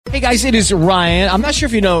Hey guys, it is Ryan. I'm not sure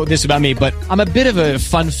if you know this about me, but I'm a bit of a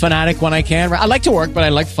fun fanatic when I can. I like to work, but I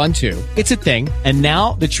like fun too. It's a thing. And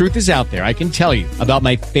now the truth is out there. I can tell you about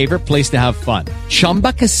my favorite place to have fun.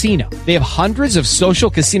 Chumba Casino. They have hundreds of social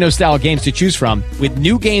casino style games to choose from with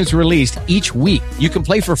new games released each week. You can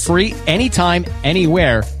play for free anytime,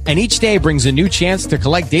 anywhere. And each day brings a new chance to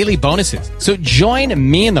collect daily bonuses. So join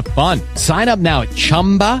me in the fun. Sign up now at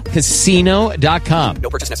ChumbaCasino.com. No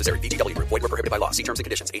purchase necessary. VGW. Void where prohibited by law. See terms and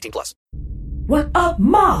conditions. 18+. What a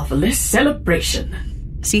marvelous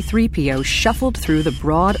celebration. C-3PO shuffled through the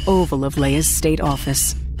broad oval of Leia's state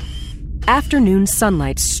office. Afternoon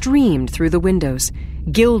sunlight streamed through the windows,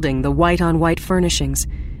 gilding the white-on-white furnishings.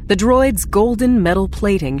 The droid's golden metal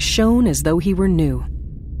plating shone as though he were new.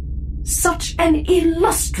 Such an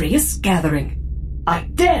illustrious gathering. I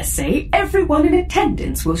dare say everyone in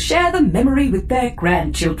attendance will share the memory with their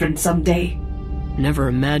grandchildren someday. Never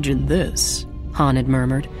imagined this, Han had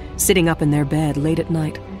murmured, sitting up in their bed late at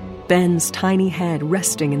night, Ben's tiny head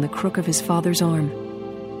resting in the crook of his father's arm.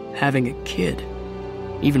 Having a kid.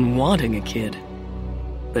 Even wanting a kid.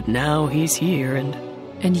 But now he's here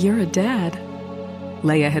and you're a dad.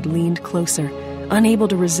 Leia had leaned closer, unable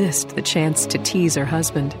to resist the chance to tease her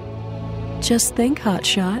husband. Just think,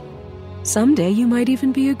 hotshot. Someday you might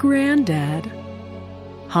even be a granddad.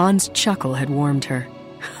 Han's chuckle had warmed her.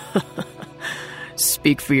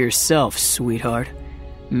 Speak for yourself, sweetheart.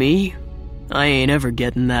 Me? I ain't ever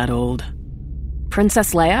getting that old.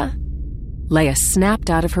 Princess Leia? Leia snapped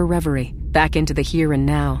out of her reverie, back into the here and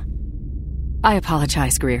now. I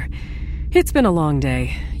apologize, Greer. It's been a long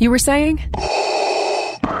day. You were saying?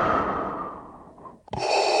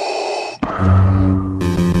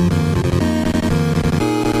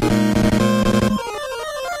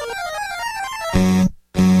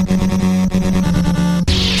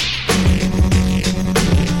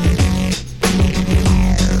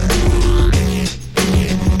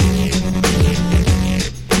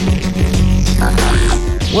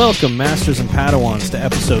 Welcome, Masters and Padawans, to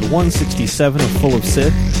episode 167 of Full of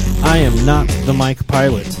Sith. I am not the Mike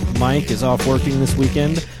pilot. Mike is off working this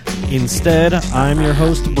weekend. Instead, I'm your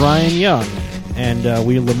host, Bryan Young, and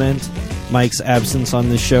we lament Mike's absence on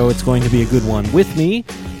this show. It's going to be a good one. With me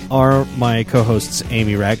are my co-hosts,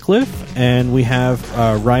 Amy Radcliffe, and we have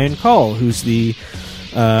Ryan Call, who's a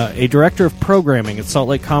director of programming at Salt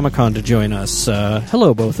Lake Comic-Con, to join us.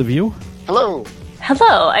 Hello, both of you. Hello.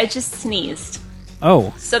 Hello, I just sneezed.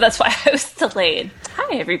 Oh. So that's why I was delayed.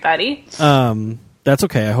 Hi, everybody. That's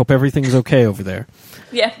okay. I hope everything's okay over there.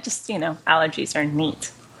 Yeah, just, allergies are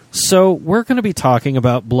neat. So we're going to be talking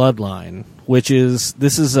about Bloodline, which is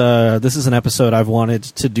this is an episode I've wanted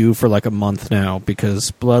to do for like a month now,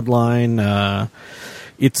 because Bloodline,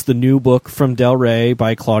 it's the new book from Del Rey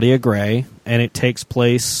by Claudia Gray, and it takes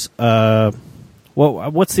place,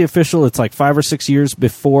 what's the official? It's like 5 or 6 years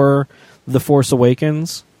before The Force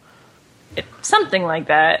Awakens. Something like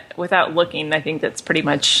that. Without looking, I think that's pretty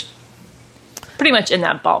much in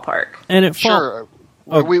that ballpark. And it sure.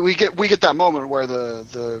 We get that moment where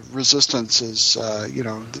the resistance is,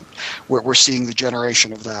 we're seeing the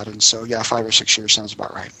generation of that, and so 5 or 6 years sounds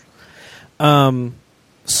about right.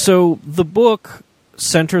 So the book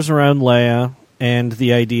centers around Leia and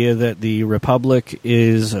the idea that the Republic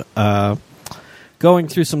is going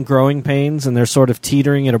through some growing pains, and they're sort of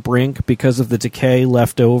teetering at a brink because of the decay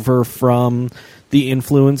left over from the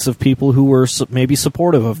influence of people who were maybe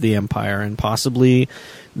supportive of the Empire, and possibly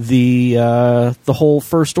the whole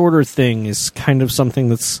First Order thing is kind of something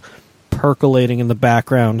that's percolating in the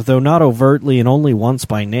background, though not overtly and only once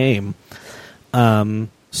by name.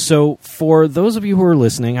 So for those of you who are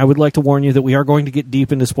listening, I would like to warn you that we are going to get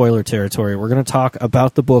deep into spoiler territory. We're going to talk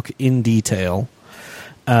about the book in detail.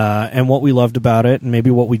 And what we loved about it, and maybe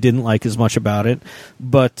what we didn't like as much about it.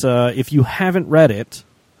 But if you haven't read it,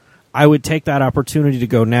 I would take that opportunity to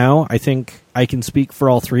go now. I think I can speak for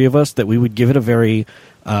all three of us that we would give it a very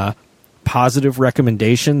positive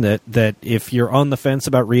recommendation, that if you're on the fence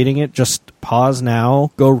about reading it, just pause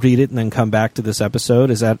now, go read it, and then come back to this episode.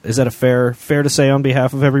 Is that a fair to say on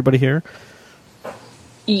behalf of everybody here?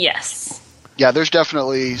 Yes. Yeah, there's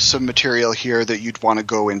definitely some material here that you'd want to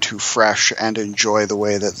go into fresh and enjoy the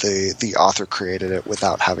way that the author created it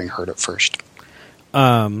without having heard it first.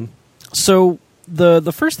 So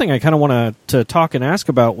the first thing I kind of want to talk and ask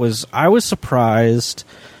about was I was surprised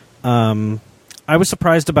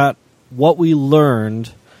about what we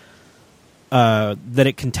learned that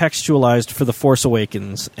it contextualized for The Force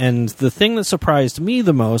Awakens. And the thing that surprised me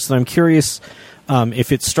the most, and I'm curious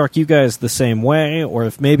if it struck you guys the same way, or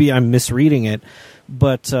if maybe I'm misreading it,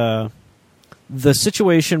 but the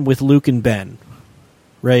situation with Luke and Ben,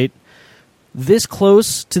 right? this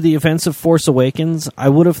close to the events of Force Awakens, I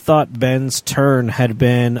would have thought Ben's turn had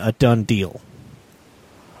been a done deal.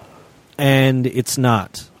 And it's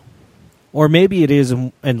not. Or maybe it is,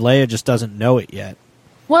 and Leia just doesn't know it yet.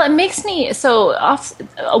 Well, it makes me... So,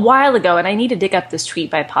 a while ago, and I need to dig up this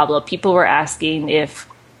tweet by Pablo, people were asking if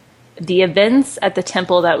the events at the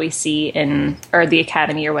temple that we see in... or the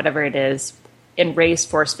Academy, or whatever it is, in Rey's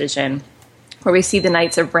Force Vision, where we see the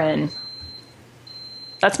Knights of Ren...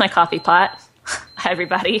 That's my coffee pot. Hi,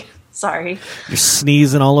 everybody. Sorry. You're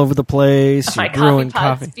sneezing all over the place. My You're brewing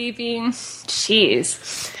coffee pot's beeping.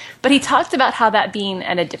 Jeez. But he talked about how that being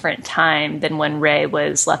at a different time than when Rey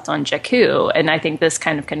was left on Jakku. And I think this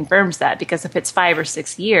kind of confirms that, because if it's 5 or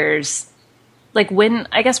 6 years, like when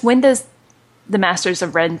does the Masters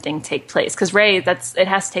of Ren thing take place? Because Rey, it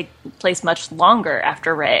has to take place much longer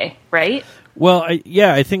after Rey, right? Well,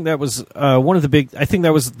 I think that was one of the big. I think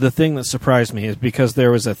that was the thing that surprised me, is because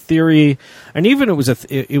there was a theory, and even it was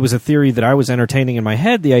a theory that I was entertaining in my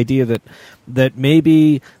head. The idea that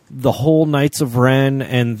maybe the whole Knights of Ren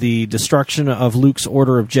and the destruction of Luke's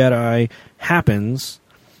Order of Jedi happens,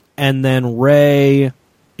 and then Rey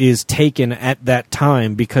is taken at that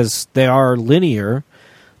time because they are linear.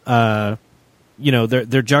 They're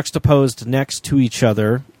juxtaposed next to each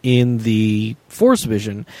other in the Force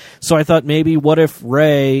Vision. So I thought, maybe what if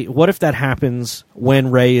that happens when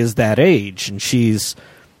Rey is that age and she's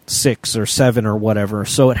 6 or 7 or whatever.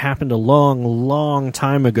 So it happened a long, long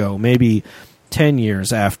time ago, maybe 10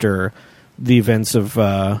 years after the events of,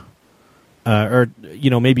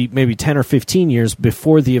 maybe 10 or 15 years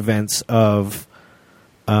before the events of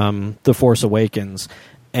The Force Awakens.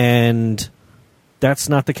 And that's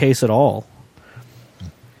not the case at all.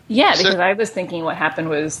 Yeah, because I was thinking what happened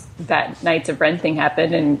was that Knights of Ren thing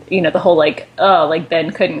happened, and the whole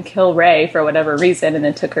Ben couldn't kill Rey for whatever reason, and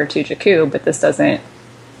then took her to Jakku. But this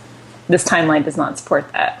timeline does not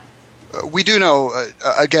support that. We do know,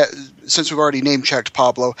 again, since we've already name-checked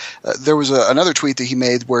Pablo, there was another tweet that he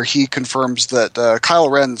made where he confirms that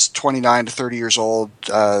Kylo Ren's 29 to 30 years old.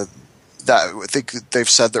 That I think they've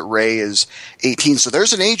said that Rey is 18. So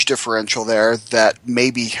there's an age differential there that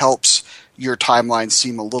maybe helps your timeline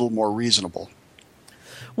seem a little more reasonable.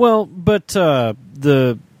 Well, but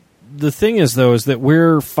the thing is, though, is that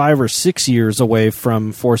we're 5 or 6 years away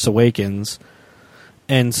from Force Awakens,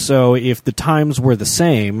 and so if the times were the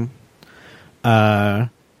same, and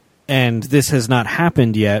this has not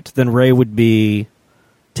happened yet, then Rey would be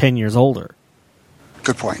 10 years older.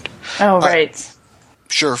 Good point. Oh, right.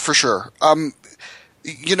 Sure, for sure.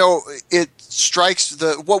 It strikes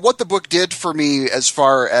what the book did for me as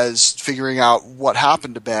far as figuring out what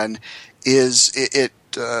happened to Ben is it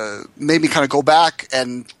made me kind of go back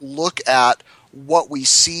and look at what we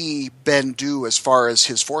see Ben do as far as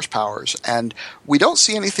his force powers, and we don't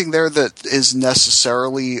see anything there that is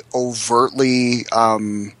necessarily overtly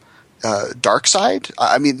dark side.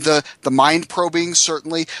 I mean, the mind probing,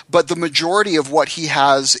 certainly, but the majority of what he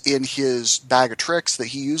has in his bag of tricks that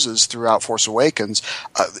he uses throughout Force Awakens,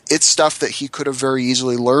 it's stuff that he could have very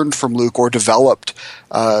easily learned from Luke or developed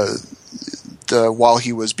while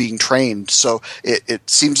he was being trained. So it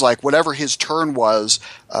seems like whatever his turn was,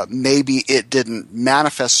 maybe it didn't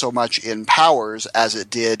manifest so much in powers as it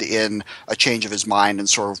did in a change of his mind and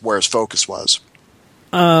sort of where his focus was.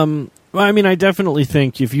 Well, I mean, I definitely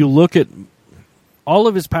think if you look at all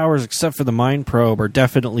of his powers except for the Mind Probe are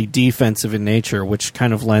definitely defensive in nature, which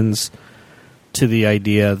kind of lends to the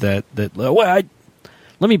idea that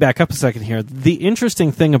let me back up a second here. The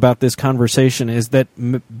interesting thing about this conversation is that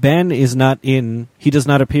Ben does not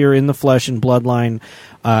appear in the flesh in Bloodline,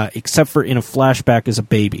 except for in a flashback as a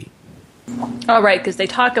baby. Oh, right, because they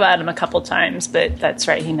talk about him a couple times, but that's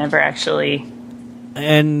right, he never actually...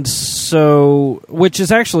 And so, which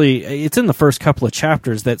is actually, it's in the first couple of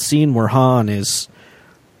chapters, that scene where Han is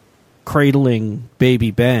cradling baby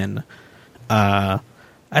Ben.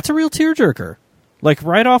 That's a real tearjerker. Like,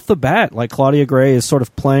 right off the bat, like Claudia Gray is sort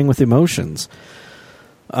of playing with emotions.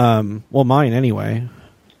 Well, mine anyway.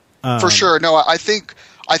 For sure. No, I think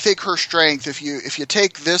her strength, if you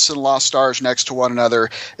take this and Lost Stars next to one another,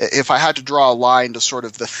 if I had to draw a line to sort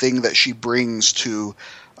of the thing that she brings to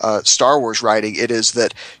Star Wars writing, it is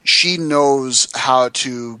that she knows how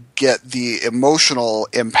to get the emotional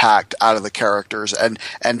impact out of the characters and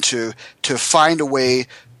to find a way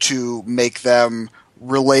to make them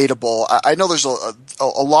relatable. I know there's a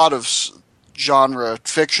lot of genre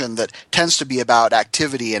fiction that tends to be about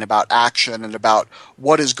activity and about action and about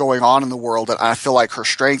what is going on in the world, and I feel like her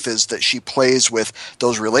strength is that she plays with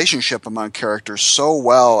those relationship among characters so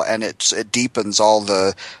well, and it deepens all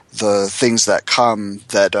the things that come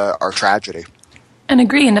that are tragedy. And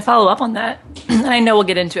agree, and to follow up on that, and I know we'll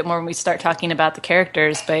get into it more when we start talking about the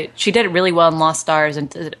characters, but she did it really well in Lost Stars and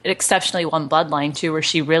did it exceptionally well in Bloodline too, where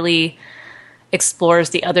she really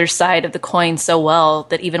explores the other side of the coin so well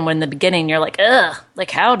that even when in the beginning you're like, ugh,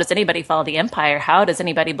 like how does anybody follow the Empire? How does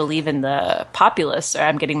anybody believe in the populace? Or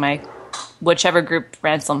I'm getting my whichever group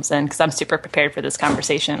Ransom's in, because I'm super prepared for this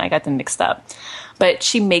conversation. I got them mixed up. But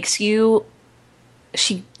she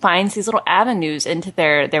finds these little avenues into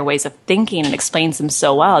their ways of thinking and explains them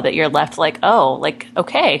so well that you're left like, oh, like,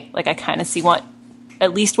 okay, like I kind of see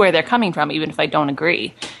at least where they're coming from, even if I don't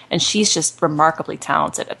agree. And she's just remarkably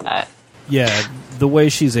talented at that. Yeah, the way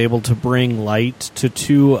she's able to bring light to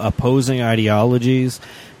two opposing ideologies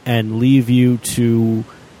and leave you to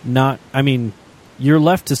not, I mean, you're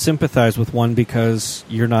left to sympathize with one because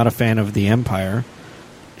you're not a fan of the Empire.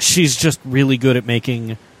 She's just really good at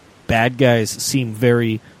making bad guys seem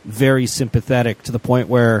very, very sympathetic to the point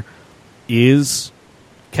where, is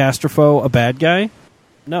Castrofo a bad guy?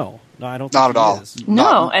 No, I don't think not at all. Is.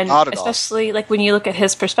 No, and not at especially like when you look at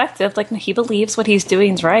his perspective, like he believes what he's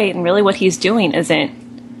doing is right, and really what he's doing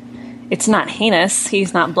it's not heinous.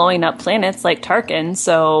 He's not blowing up planets like Tarkin,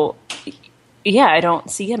 so yeah, I don't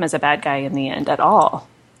see him as a bad guy in the end at all.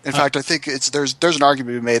 In fact, I think there's an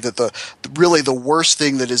argument to be made that the worst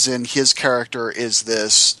thing that is in his character is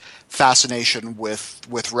this fascination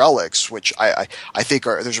with relics, which I think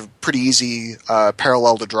there's a pretty easy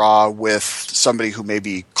parallel to draw with somebody who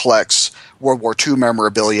maybe collects World War II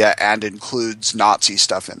memorabilia and includes Nazi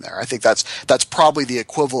stuff in there. I think that's probably the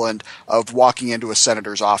equivalent of walking into a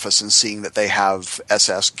senator's office and seeing that they have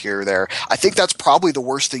SS gear there. I think that's probably the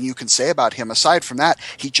worst thing you can say about him. Aside from that,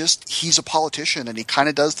 he's a politician, and he kind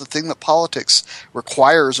of does the thing that politics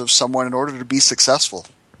requires of someone in order to be successful.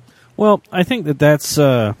 Well, I think that's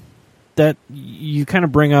that you kind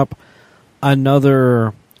of bring up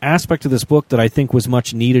another aspect of this book that I think was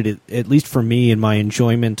much needed, at least for me, in my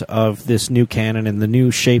enjoyment of this new canon and the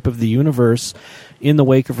new shape of the universe in the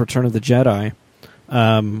wake of Return of the Jedi.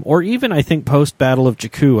 Or even, I think, post-Battle of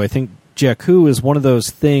Jakku. I think Jakku is one of those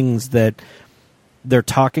things that they're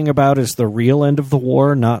talking about as the real end of the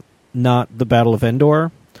war, not the Battle of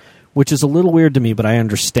Endor, which is a little weird to me, but I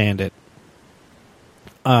understand it.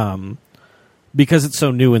 Because it's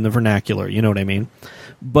so new in the vernacular, you know what I mean?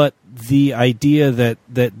 But the idea that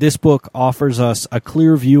this book offers us a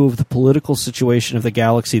clear view of the political situation of the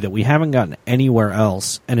galaxy that we haven't gotten anywhere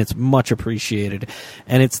else, and it's much appreciated.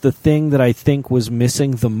 And it's the thing that I think was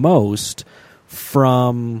missing the most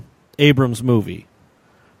from Abrams' movie.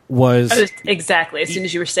 Exactly, as soon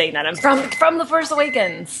as you were saying that, I'm from The Force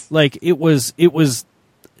Awakens. Like, it was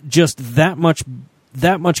just that much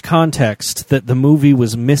context that the movie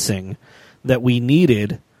was missing that we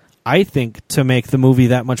needed, I think, to make the movie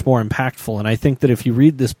that much more impactful. And I think that if you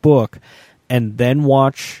read this book and then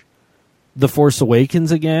watch The Force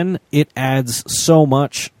Awakens again, it adds so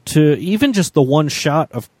much to even just the one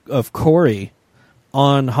shot of Corey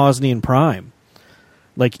on Hosnian Prime.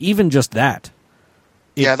 Like, even just that.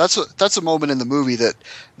 Yeah, that's a moment in the movie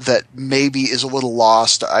that maybe is a little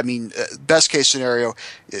lost. I mean, best case scenario,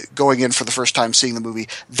 going in for the first time seeing the movie,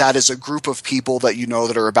 that is a group of people that you know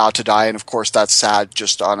that are about to die, and of course that's sad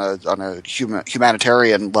just on a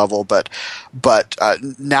humanitarian level. But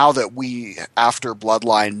now that we, after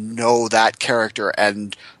Bloodline, know that character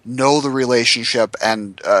and know the relationship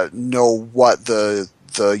and know what the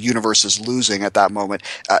universe is losing at that moment,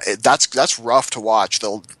 that's rough to watch.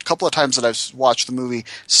 The couple of times that I've watched the movie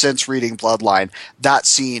since reading Bloodline, that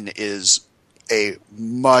scene is a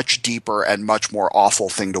much deeper and much more awful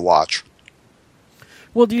thing to watch.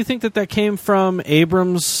 Well, do you think that came from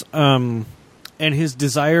Abrams and his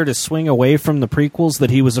desire to swing away from the prequels, that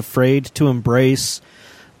he was afraid to embrace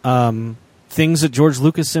things that George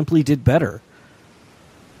Lucas simply did better?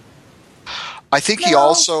 I think he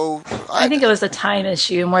also... I think it was a time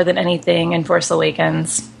issue more than anything in Force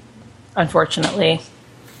Awakens, unfortunately.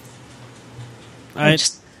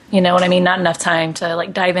 You know what I mean? Not enough time to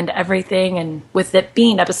like dive into everything, and with it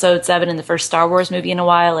being Episode 7 and the first Star Wars movie in a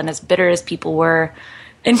while, and as bitter as people were,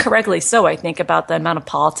 incorrectly so, I think, about the amount of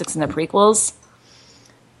politics in the prequels,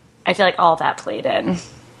 I feel like all that played in.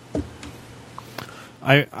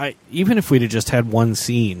 I even if we'd have just had one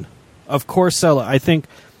scene of Corcella, I think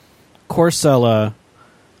Corcella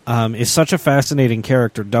is such a fascinating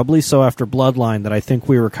character, doubly so after Bloodline, that I think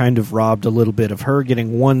we were kind of robbed a little bit of her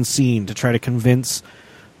getting one scene to try to convince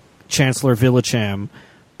Chancellor Villacham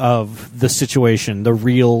of the situation, the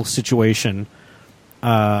real situation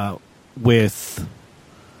with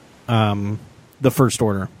the First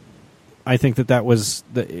Order. I think that was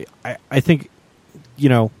I think, you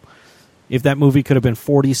know, If that movie could have been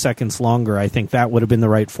 40 seconds longer, I think that would have been the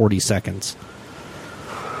right 40 seconds.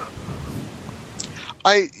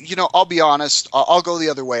 I'll be honest. I'll go the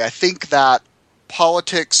other way. I think that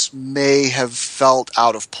politics may have felt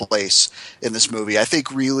out of place in this movie. I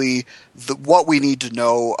think really what we need to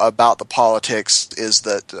know about the politics is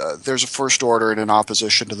that there's a First Order, and in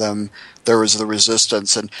opposition to them, there was the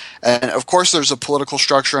Resistance. And of course, there's a political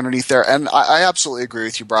structure underneath there. And I absolutely agree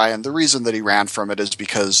with you, Brian. The reason that he ran from it is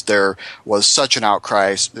because there was such an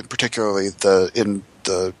outcry, particularly in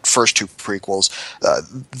the first two prequels,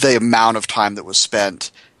 the amount of time that was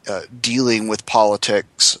spent dealing with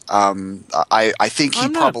politics. I think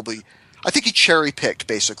he cherry picked.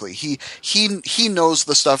 Basically, he knows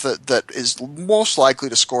the stuff that is most likely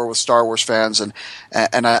to score with Star Wars fans, and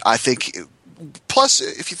I think. Plus,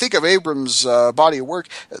 if you think of Abrams' body of work,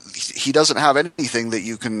 he doesn't have anything that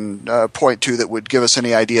you can point to that would give us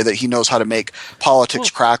any idea that he knows how to make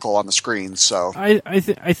politics crackle on the screen. So I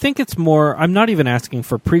think it's more. I'm not even asking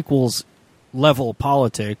for prequels level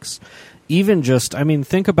politics. Even just,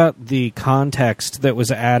 think about the context that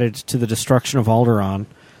was added to the destruction of Alderaan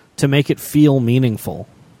to make it feel meaningful.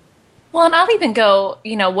 Well, and I'll even go,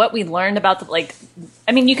 what we learned about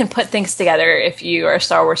you can put things together if you are a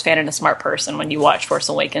Star Wars fan and a smart person. When you watch Force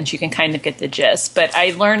Awakens, you can kind of get the gist. But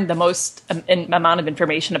I learned the most amount of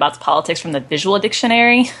information about the politics from the visual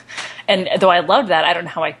dictionary. And though I loved that, I don't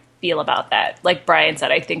know how I feel about that. Like Bryan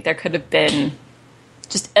said, I think there could have been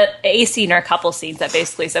just a scene or a couple scenes that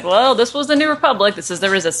basically said, well, this was the New Republic, this is the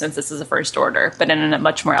Resistance, this is the First Order, but in a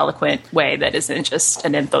much more eloquent way that isn't just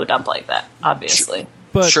an info dump like that, obviously.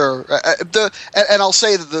 Sure. And I'll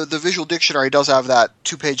say that the visual dictionary does have that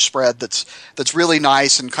 2-page spread that's really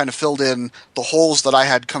nice and kind of filled in the holes that I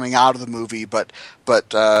had coming out of the movie. But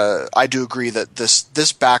I do agree that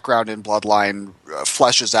this background in Bloodline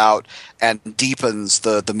fleshes out and deepens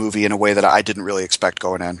the movie in a way that I didn't really expect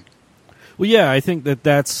going in. Well, yeah, I think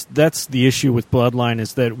that's the issue with Bloodline,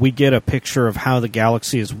 is that we get a picture of how the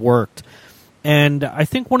galaxy has worked. And I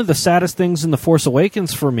think one of the saddest things in The Force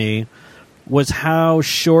Awakens for me was how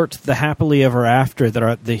short the happily ever after that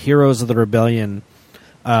are the heroes of the rebellion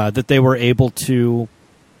that they were able to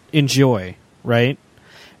enjoy, right?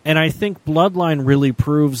 And I think Bloodline really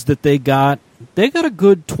proves that they got a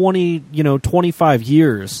good 25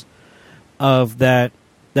 years of that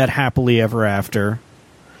happily ever after.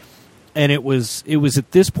 And it was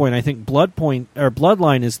at this point, I think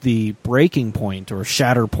Bloodline is the breaking point, or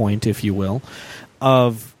shatter point, if you will,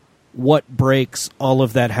 of what breaks all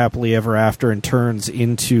of that happily ever after and turns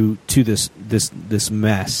into this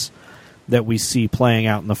mess that we see playing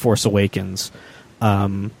out in The Force Awakens.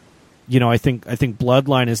 I think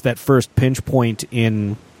Bloodline is that first pinch point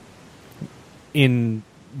in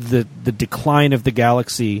the decline of the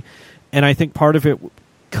galaxy, and I think part of it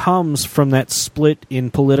comes from that split in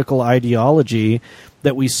political ideology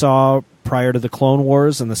that we saw prior to the Clone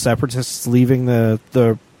Wars and the Separatists leaving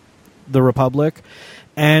the Republic.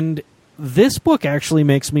 And this book actually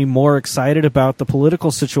makes me more excited about the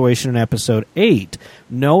political situation in Episode 8,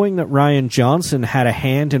 knowing that Rian Johnson had a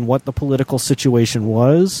hand in what the political situation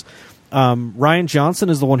was. Rian Johnson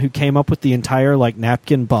is the one who came up with the entire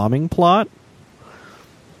napkin bombing plot.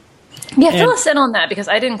 Yeah, fill us in on that, because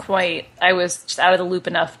I was just out of the loop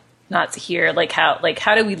enough not to hear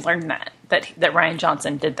how did we learn that Rian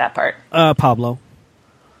Johnson did that part? Pablo.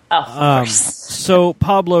 Oh, of course. So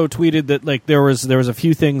Pablo tweeted that there was a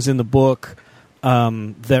few things in the book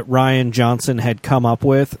that Rian Johnson had come up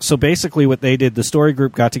with. So basically what they did, the story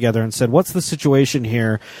group got together and said, what's the situation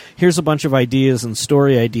here? Here's a bunch of ideas and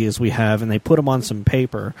story ideas we have, and they put them on some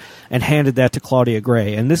paper and handed that to Claudia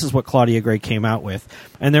Gray. And this is what Claudia Gray came out with.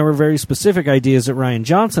 And there were very specific ideas that Rian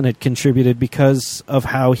Johnson had contributed because of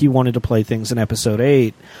how he wanted to play things in Episode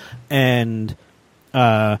 8. And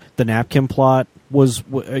the napkin plot was,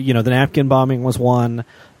 the napkin bombing was one.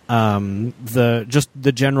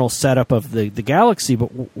 The general setup of the galaxy, but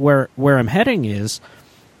where I'm heading is,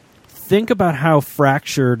 think about how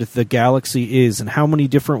fractured the galaxy is and how many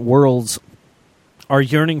different worlds are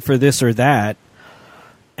yearning for this or that,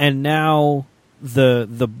 and now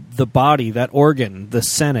the body, that organ, the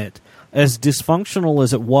Senate, as dysfunctional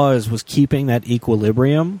as it was keeping that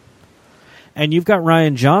equilibrium. And you've got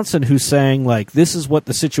Rian Johnson who's saying, this is what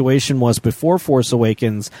the situation was before Force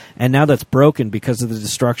Awakens, and now that's broken because of the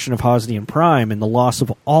destruction of Hosnian Prime and the loss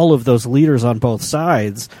of all of those leaders on both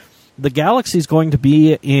sides. The galaxy's going to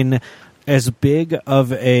be in as big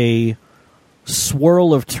of a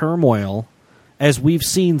swirl of turmoil as we've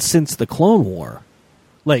seen since the Clone War.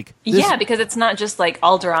 Yeah, because it's not just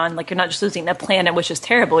Alderaan, you're not just losing the planet, which is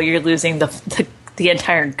terrible, you're losing the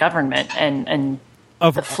entire government and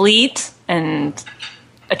the fleet and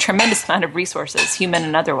a tremendous amount of resources, human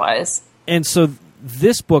and otherwise. And so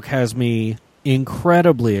this book has me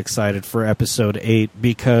incredibly excited for episode 8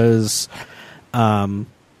 because, for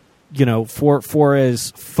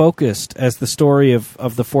as focused as the story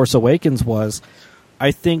of The Force Awakens was,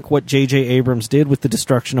 I think what J.J. Abrams did with the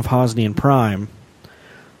destruction of Hosnian Prime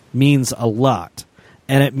means a lot.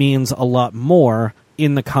 And it means a lot more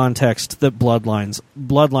in the context that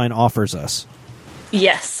Bloodline offers us.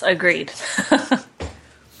 Yes, agreed.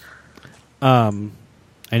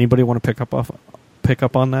 Anybody want to pick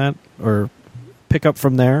up on that or pick up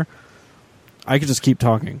from there? I could just keep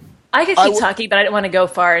talking. I could keep talking, but I didn't want to go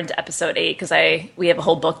far into episode 8 because we have a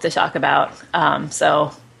whole book to talk about.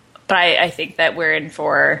 But I think that we're in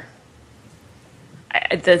for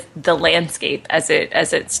the landscape as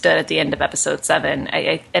it stood at the end of episode 7.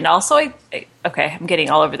 Okay, I'm getting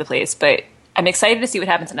all over the place, but I'm excited to see what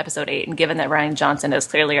happens in episode 8. And given that Rian Johnson has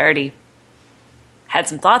clearly already had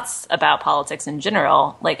some thoughts about politics in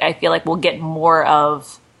general, I feel like we'll get more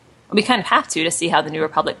of. We kind of have to see how the New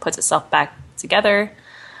Republic puts itself back together.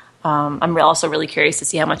 I'm also really curious to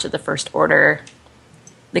see how much of the First Order,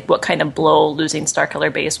 what kind of blow losing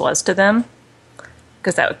Starkiller Base was to them,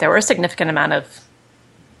 because there were a significant amount of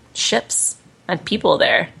ships and people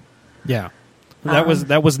there. Yeah, that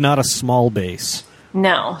was not a small base.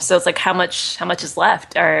 No, so it's how much is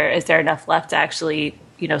left, or is there enough left to actually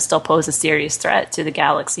still pose a serious threat to the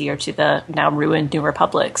galaxy or to the now ruined New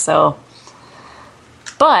Republic? So,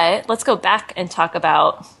 but let's go back and talk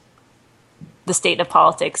about the state of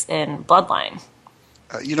politics in Bloodline.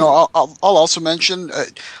 I'll also mention,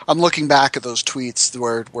 I'm looking back at those tweets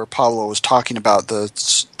where Pablo was talking about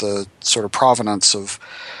the sort of provenance of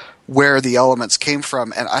where the elements came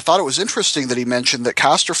from, and I thought it was interesting that he mentioned that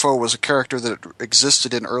Casterfo was a character that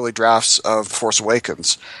existed in early drafts of Force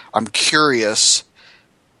Awakens. I'm curious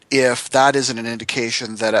if that isn't an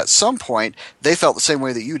indication that at some point they felt the same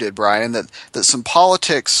way that you did, Brian, that some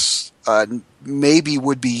politics maybe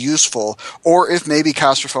would be useful, or if maybe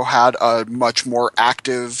Casterfo had a much more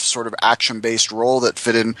active sort of action-based role that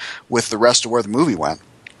fit in with the rest of where the movie went.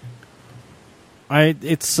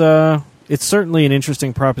 It's certainly an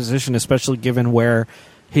interesting proposition, especially given where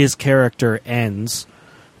his character ends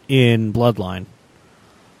in Bloodline.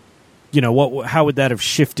 How would that have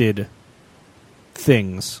shifted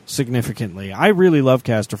things significantly? I really love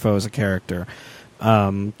Casterfo as a character.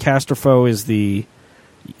 Casterfo is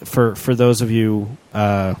for those of you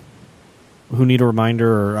who need a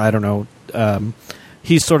reminder, or I don't know,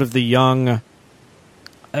 he's sort of the young.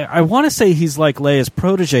 I want to say he's like Leia's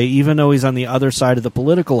protege, even though he's on the other side of the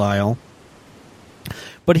political aisle.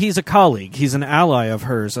 But he's a colleague. He's an ally of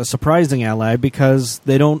hers, a surprising ally, because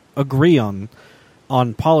they don't agree on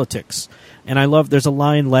politics. And I love, there's a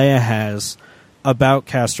line Leia has about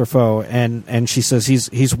Casterfo, and she says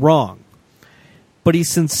he's wrong, but he's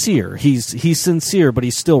sincere. He's sincere, but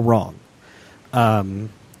he's still wrong.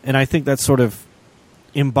 And I think that sort of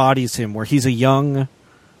embodies him, where he's a young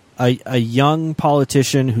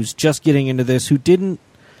politician who's just getting into this,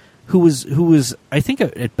 who was I think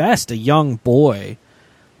at best a young boy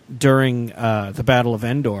during the Battle of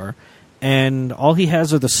Endor, and all he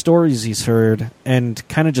has are the stories he's heard and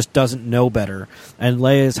kind of just doesn't know better. And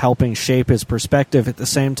Leia is helping shape his perspective. At the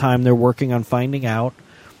same time, they're working on finding out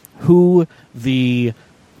who the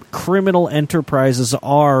criminal enterprises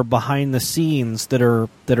are behind the scenes that are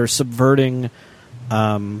subverting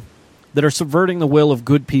the will of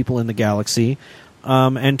good people in the galaxy,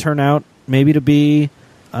 and turn out maybe to be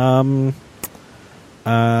the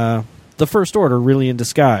First Order really in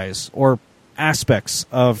disguise, or aspects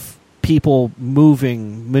of people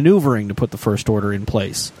maneuvering to put the First Order in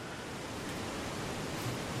place.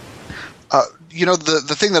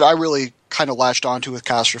 The thing that I really kind of latched onto with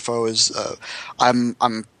Casterfo is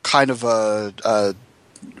I'm kind of a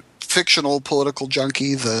fictional political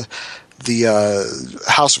junkie, the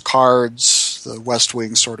House of Cards, the West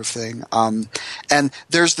Wing sort of thing. And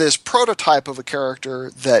there's this prototype of a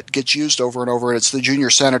character that gets used over and over, and it's the junior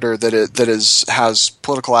senator that has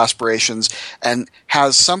political aspirations and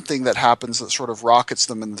has something that happens that sort of rockets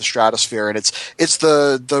them in the stratosphere. And it's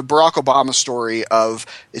the Barack Obama story of,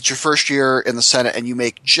 it's your first year in the Senate and you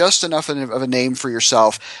make just enough of a name for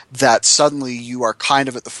yourself that suddenly you are kind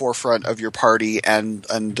of at the forefront of your party and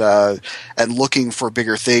looking for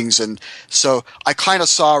bigger things. And so I kind of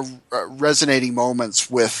saw resonating moments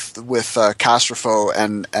with Casterfo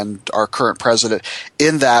and our current president,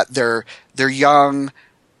 in that they're young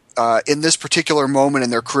in this particular moment in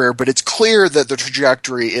their career, but it's clear that the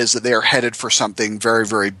trajectory is that they are headed for something very,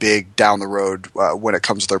 very big down the road when it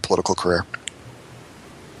comes to their political career.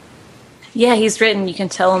 Yeah, he's written, you can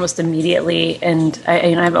tell almost immediately, and I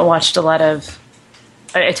haven't watched a lot of...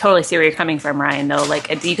 I totally see where you're coming from, Ryan, though.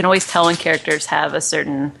 Like, you can always tell when characters have a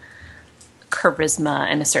certain charisma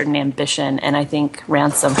and a certain ambition, and I think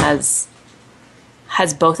Ransom has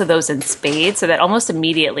both of those in spades, so that almost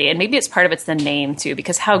immediately, and maybe it's part of it's the name, too,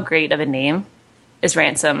 because how great of a name is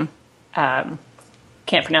Ransom? Can't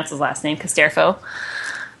pronounce his last name, Casterfo.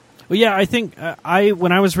 Well, yeah, I think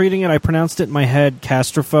when I was reading it, I pronounced it in my head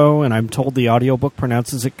Castrofo, and I'm told the audiobook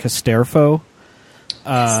pronounces it Casterfo.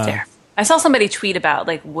 I saw somebody tweet about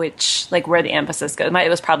where the emphasis goes. It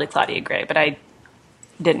was probably Claudia Gray, but I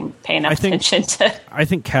didn't pay enough attention to. I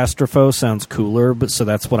think Castrofo sounds cooler, but so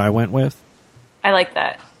that's what I went with. I like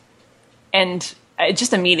that, and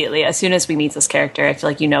just immediately, as soon as we meet this character, I feel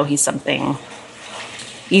like he's something.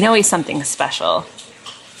 He's something special.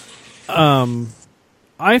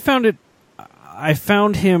 I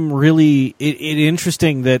found him really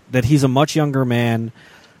interesting that he's a much younger man,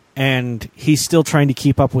 and he's still trying to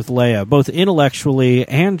keep up with Leia, both intellectually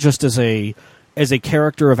and just as a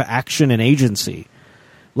character of action and agency.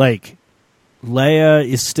 Like, Leia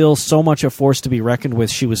is still so much a force to be reckoned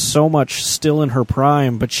with. She was so much still in her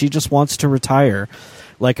prime, but she just wants to retire.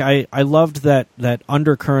 Like, I loved that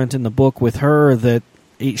undercurrent in the book with her, that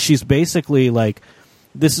she's basically like,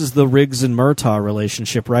 this is the Riggs and Murtaugh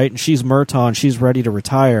relationship, right? And she's Murtaugh, and she's ready to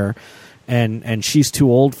retire, and she's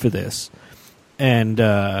too old for this.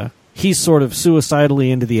 And he's sort of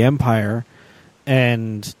suicidally into the Empire,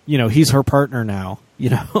 and, he's her partner now.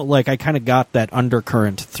 Like, I kind of got that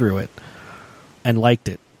undercurrent through it and liked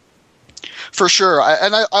it. For sure.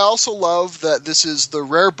 I also love that this is the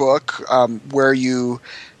rare book where you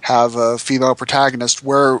have a female protagonist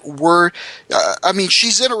where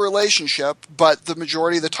she's in a relationship, but the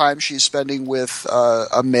majority of the time she's spending with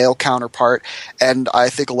a male counterpart, and I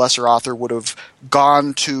think a lesser author would have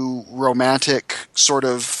gone to romantic sort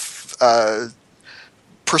of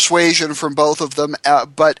persuasion from both of them,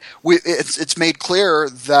 but it's made clear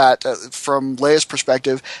that from Leia's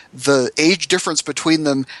perspective, the age difference between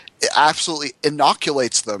them absolutely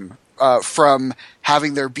inoculates them from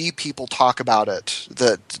having there be people talk about it,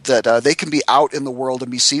 that they can be out in the world and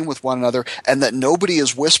be seen with one another, and that nobody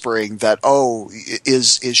is whispering that,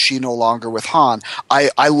 is she no longer with Han?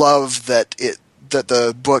 I love that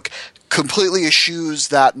the book completely eschews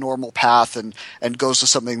that normal path and goes to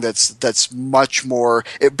something that's much more.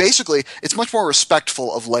 It's much more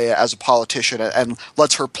respectful of Leia as a politician and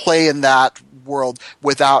lets her play in that world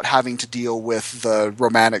without having to deal with the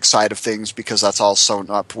romantic side of things, because that's all sewn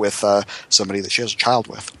up with somebody that she has a child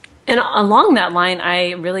with. And along that line,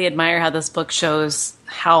 I really admire how this book shows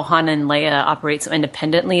how Han and Leia operate so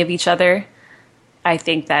independently of each other. I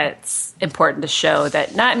think that's important to show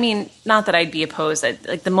that. Not that I'd be opposed.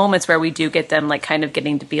 Like the moments where we do get them, like kind of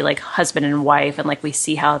getting to be like husband and wife, and like we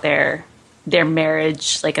see how their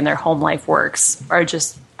marriage, like in their home life works, are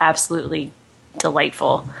just absolutely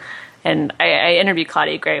delightful. And I interviewed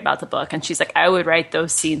Claudia Gray about the book, and she's like, I would write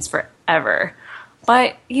those scenes forever.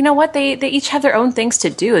 But you know what? They each have their own things to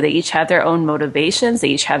do. They each have their own motivations. They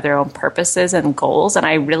each have their own purposes and goals. And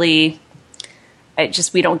I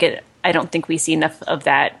don't think we see enough of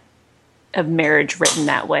that, of marriage written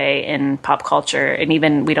that way in pop culture. And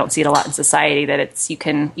even we don't see it a lot in society, that you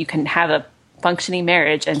can have a functioning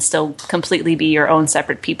marriage and still completely be your own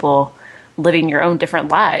separate people living your own different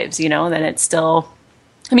lives, then it's still,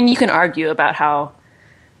 you can argue about how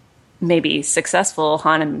maybe successful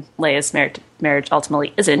Han and Leia's marriage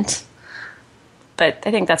ultimately isn't, but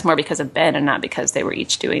I think that's more because of Ben and not because they were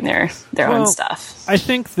each doing their own stuff. I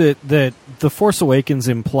think that The Force Awakens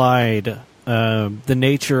implied the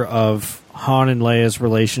nature of Han and Leia's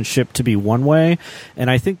relationship to be one way, and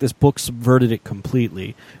I think this book subverted it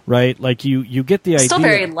completely, right? Like, you get the idea... Still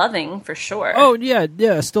very loving, for sure. Oh,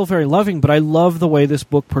 yeah, still very loving, but I love the way this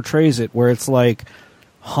book portrays it, where it's like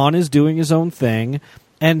Han is doing his own thing,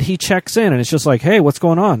 and he checks in, and it's just like, hey, what's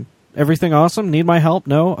going on? Everything awesome? Need my help?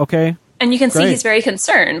 No? Okay. And you can Great. see he's very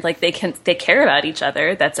concerned. Like, they care about each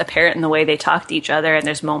other. That's apparent in the way they talk to each other, and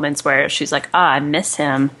there's moments where she's like, I miss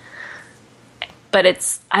him.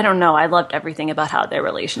 But I don't know, I loved everything about how their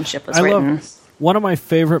relationship was written. One of my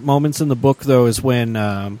favorite moments in the book, though, is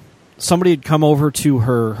when somebody had come over to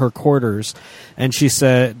her quarters, and she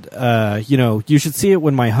said, you should see it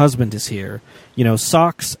when my husband is here.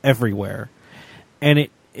 Socks everywhere. And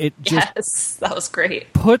it just yes, that was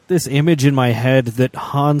great. Put this image in my head that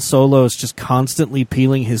Han Solo is just constantly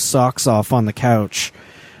peeling his socks off on the couch,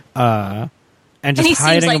 and just he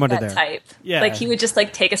hiding seems like them under that there. Type. Yeah, like he would just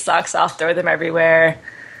like take his socks off, throw them everywhere.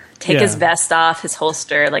 take his vest off, his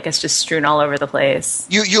holster, like it's just strewn all over the place.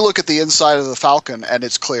 You look at the inside of the Falcon, and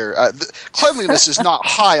it's clear. Cleanliness is not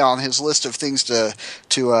high on his list of things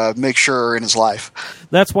to make sure are in his life.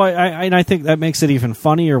 That's why I think that makes it even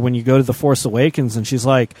funnier when you go to The Force Awakens and she's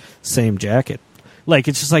like, same jacket. Like,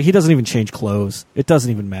 it's just like he doesn't even change clothes. It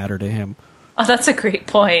doesn't even matter to him. Oh, that's a great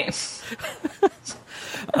point.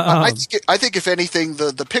 I think if anything,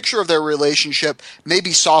 the picture of their relationship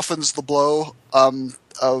maybe softens the blow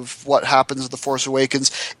of what happens in The Force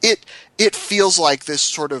Awakens. It feels like this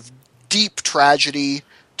sort of deep tragedy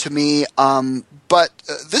to me. But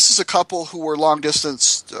this is a couple who were long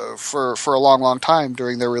distance for a long, long time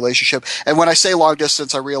during their relationship. And when I say long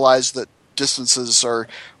distance, I realize that distances are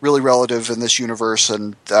really relative in this universe,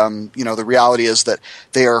 and the reality is that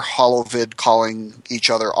they are holovid calling each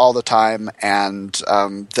other all the time, and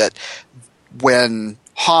that when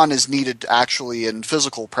Han is needed actually in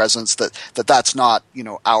physical presence, that's not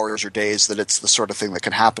hours or days, that it's the sort of thing that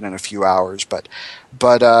can happen in a few hours. But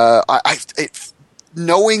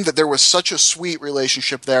knowing that there was such a sweet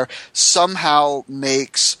relationship there somehow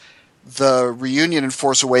makes the reunion in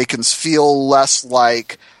Force Awakens feel less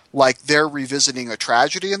like they're revisiting a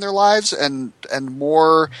tragedy in their lives, and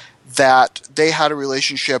more that they had a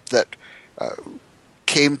relationship that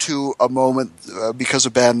came to a moment because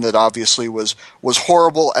of Ben that obviously was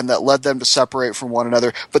horrible and that led them to separate from one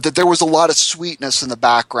another, but that there was a lot of sweetness in the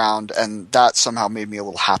background, and that somehow made me a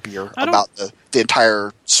little happier about the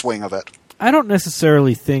entire swing of it. I don't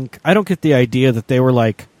necessarily think... I don't get the idea that they were,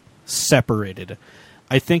 like, separated.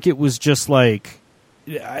 I think it was just like...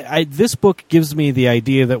 this book gives me the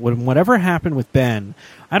idea that whatever happened with Ben,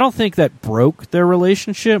 I don't think that broke their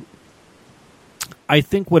relationship. I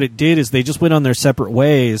think what it did is they just went on their separate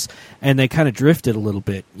ways, and they kind of drifted a little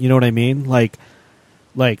bit. You know what I mean? Like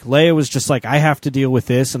Leia was just like, I have to deal with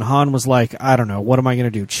this, and Han was like, I don't know, what am I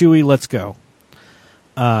going to do? Chewie, let's go.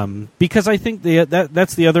 Because I think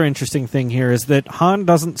that's the other interesting thing here, is that Han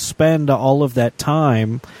doesn't spend all of that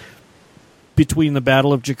time between the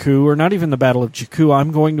Battle of Jakku, or not even the Battle of Jakku,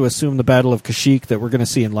 I'm going to assume the Battle of Kashyyyk that we're going to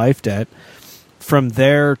see in Life Debt. From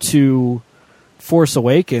there to Force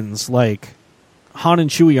Awakens, like, Han and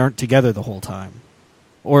Chewie aren't together the whole time.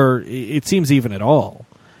 Or it seems even at all.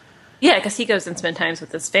 Yeah, because he goes and spends time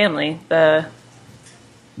with his family. The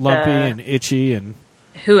Lumpy and Itchy and...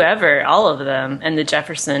 whoever, all of them. And the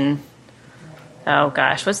Jefferson... Oh,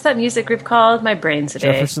 gosh. What's that music group called? My brain's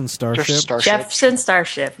today. Jefferson Starship. Jefferson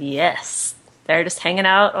Starship, yes. They're just hanging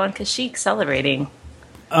out on Kashyyyk celebrating.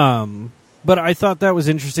 But I thought that was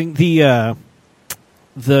interesting. The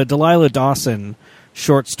Delilah Dawson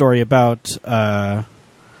short story about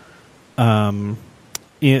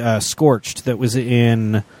Scorched that was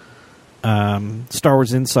in Star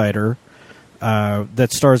Wars Insider that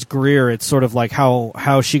stars Greer. It's sort of like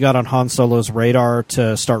how she got on Han Solo's radar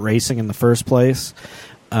to start racing in the first place.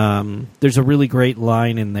 There's a really great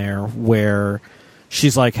line in there where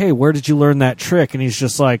she's like, hey, where did you learn that trick? And he's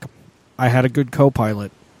just like, I had a good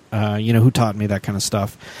co-pilot, who taught me that kind of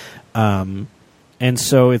stuff. And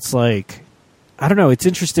so it's like, I don't know, it's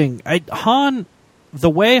interesting. The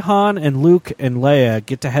way Han and Luke and Leia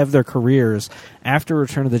get to have their careers after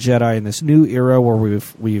Return of the Jedi in this new era where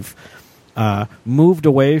we've moved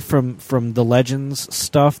away from the Legends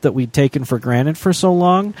stuff that we'd taken for granted for so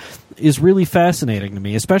long is really fascinating to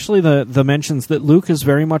me, especially the mentions that Luke is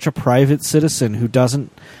very much a private citizen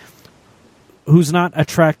who's not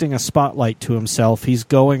attracting a spotlight to himself. He's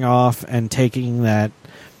going off and taking that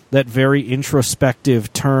very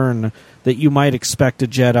introspective turn that you might expect a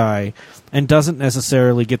Jedi, and doesn't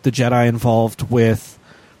necessarily get the Jedi involved with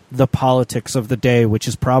the politics of the day, which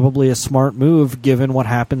is probably a smart move given what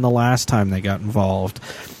happened the last time they got involved.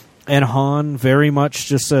 And Han very much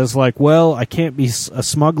just says, like, well, I can't be a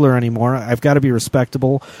smuggler anymore. I've got to be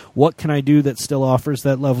respectable. What can I do that still offers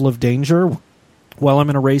that level of danger? Well, I'm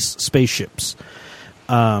going to race spaceships.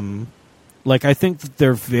 I think that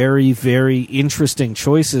they're very, very interesting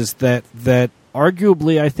choices that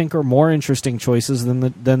arguably I think are more interesting choices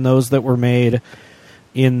than those that were made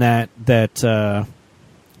in that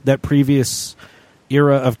previous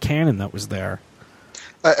era of canon that was there.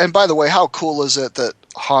 And by the way, how cool is it that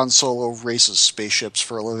Han Solo races spaceships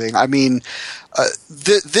for a living? I mean,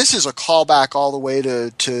 this is a callback all the way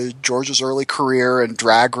to George's early career and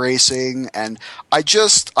drag racing, and I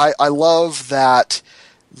love that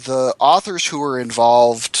the authors who are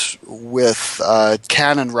involved with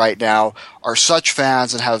canon right now are such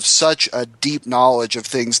fans and have such a deep knowledge of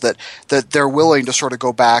things that they're willing to sort of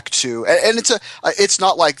go back to. And it's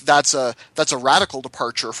not like that's a radical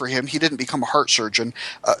departure for him. He didn't become a heart surgeon.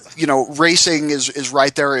 Racing is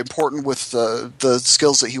right there, important with the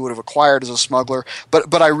skills that he would have acquired as a smuggler.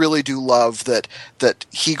 But I really do love that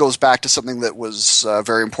he goes back to something that was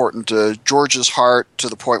very important to George's heart, to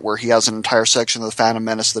the point where he has an entire section of the Phantom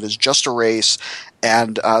Menace that is just a race,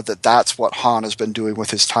 and that's what Han has been doing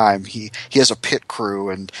with his time. He has a pit crew,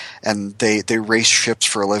 and they race ships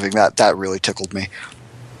for a living. That really tickled me.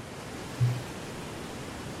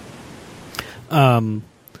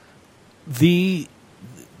 The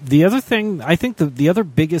other thing, I think the other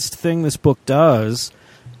biggest thing this book does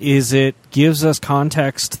is it gives us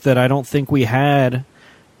context that I don't think we had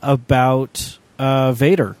about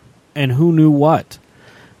Vader and who knew what.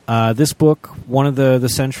 This book, one of the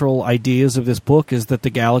central ideas of this book is that the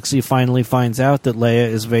galaxy finally finds out that Leia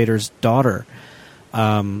is Vader's daughter.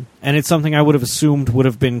 And it's something I would have assumed would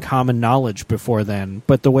have been common knowledge before then.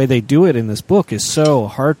 But the way they do it in this book is so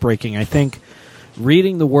heartbreaking. I think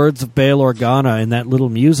reading the words of Bail Organa in that little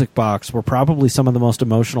music box were probably some of the most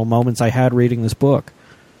emotional moments I had reading this book.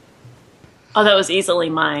 Oh, that was easily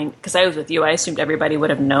mine, because I was with you. I assumed everybody would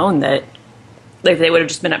have known that. Like, they would have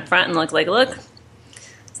just been up front and look,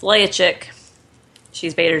 it's Leia chick.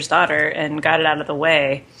 She's Vader's daughter, and got it out of the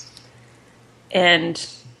way. And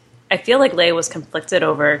I feel like Leia was conflicted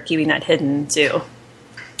over keeping that hidden, too.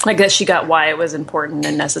 Like, that she got why it was important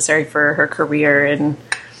and necessary for her career and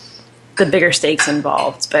the bigger stakes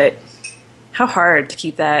involved. But how hard to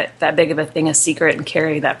keep that big of a thing a secret and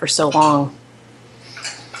carry that for so long.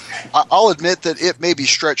 I'll admit that it maybe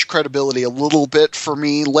stretched credibility a little bit for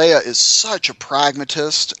me. Leia is such a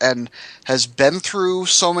pragmatist and has been through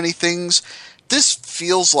so many things. This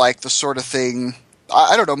feels like the sort of thing,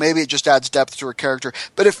 I don't know, maybe it just adds depth to her character,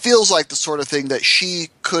 but it feels like the sort of thing that she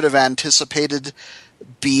could have anticipated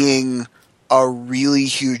being a really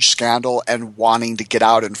huge scandal and wanting to get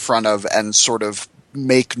out in front of and sort of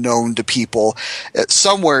make known to people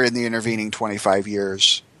somewhere in the intervening 25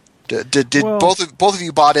 years. Did both of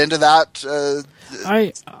you bought into that?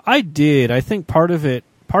 I did. I think part of it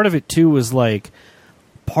too was like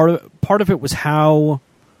part of it was how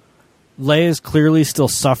Leia's clearly still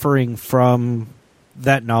suffering from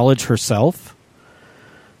that knowledge herself.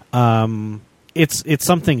 It's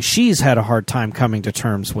something she's had a hard time coming to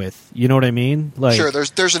terms with. You know what I mean? Like, sure,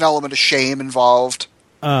 there's an element of shame involved.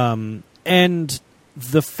 And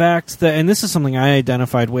the fact that, and this is something I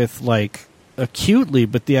identified with, like, acutely,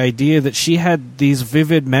 but the idea that she had these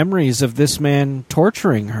vivid memories of this man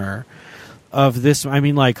torturing her, of this, I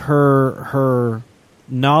mean, like, her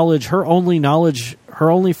knowledge, her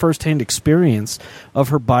only first-hand experience of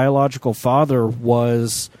her biological father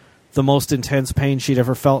was the most intense pain she'd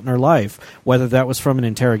ever felt in her life, whether that was from an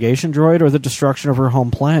interrogation droid or the destruction of her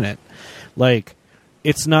home planet. Like,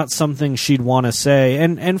 it's not something she'd want to say,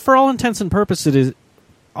 and for all intents and purposes,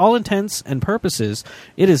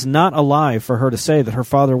 it is not a lie for her to say that her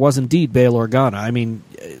father was indeed Bail Organa. I mean,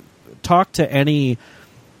 talk to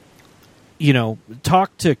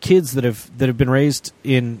kids that have been raised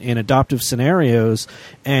in adoptive scenarios,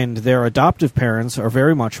 and their adoptive parents are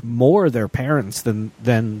very much more their parents than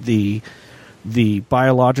the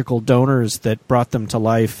biological donors that brought them to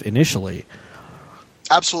life initially.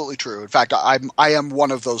 Absolutely true. In fact, I am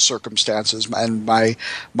one of those circumstances, and my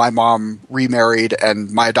mom remarried,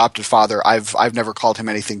 and my adopted father, I've never called him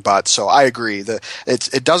anything but. So I agree that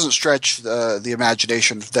it doesn't stretch the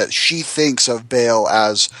imagination that she thinks of Bail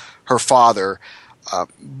as her father.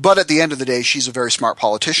 But at the end of the day, she's a very smart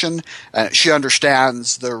politician, and she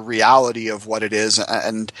understands the reality of what it is.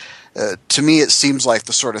 And to me, it seems like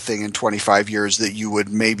the sort of thing in 25 years that you would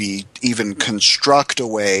maybe even construct a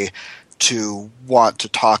way to want to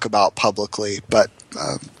talk about publicly. But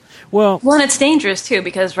well, and it's dangerous too,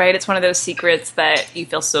 because it's one of those secrets that you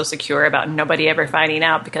feel so secure about nobody ever finding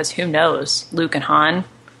out, because who knows, Luke and Han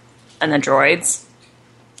and the droids.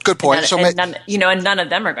 Good point. None of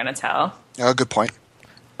them are going to tell. Good point.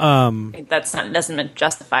 Doesn't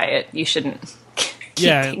justify it. You shouldn't keep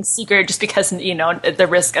things secret just because the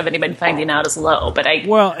risk of anybody finding out is low. But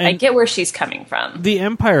I get where she's coming from. The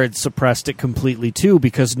Empire had suppressed it completely too,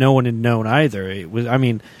 because no one had known either. It was, I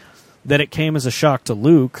mean, that it came as a shock to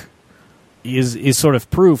Luke is sort of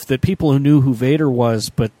proof that people who knew who Vader was,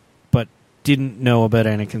 but didn't know about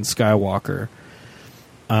Anakin Skywalker.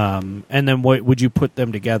 And then what would you put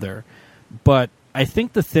them together? But I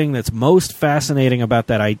think the thing that's most fascinating about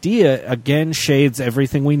that idea, again, shades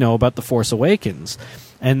everything we know about The Force Awakens,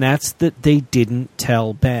 and that's that they didn't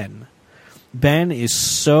tell Ben. Ben is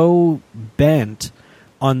so bent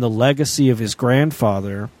on the legacy of his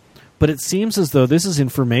grandfather, but it seems as though this is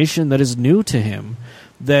information that is new to him,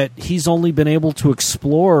 that he's only been able to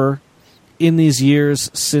explore in these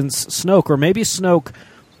years since Snoke. Or maybe Snoke...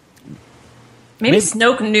 Maybe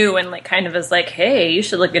Snoke knew and like kind of is like, hey, you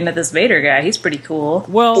should look into this Vader guy. He's pretty cool.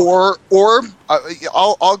 Well,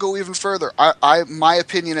 I'll go even further. My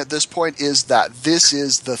opinion at this point is that this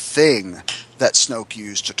is the thing that Snoke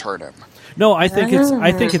used to turn him. No, I think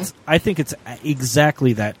it's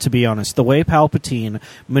exactly that. To be honest, the way Palpatine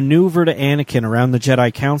maneuvered Anakin around the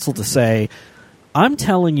Jedi Council to say, "I'm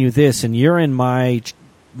telling you this, and you're in my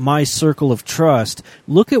circle of trust.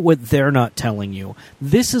 Look at what they're not telling you.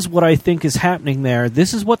 This is what I think is happening there.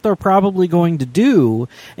 This is what they're probably going to do.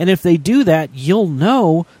 And if they do that, you'll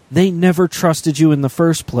know they never trusted you in the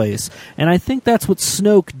first place." And I think that's what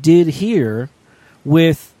Snoke did here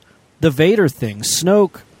with the Vader thing.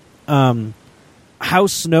 Snoke, how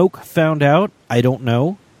Snoke found out, I don't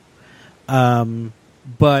know.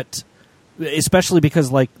 But especially because,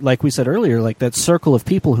 like we said earlier, like that circle of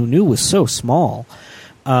people who knew was so small.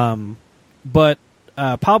 But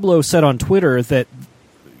Pablo said on Twitter that,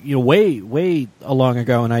 you know, way long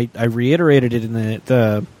ago, and I reiterated it in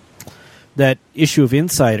the that issue of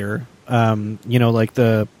Insider, you know, like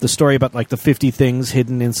the story about like the 50 things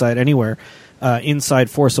hidden inside anywhere, inside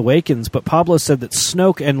Force Awakens. But Pablo said that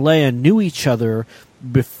Snoke and Leia knew each other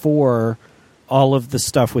before all of the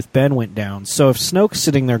stuff with Ben went down. So if Snoke's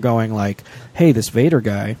sitting there going like, hey, this Vader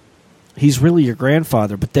guy, he's really your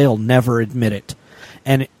grandfather, but they'll never admit it.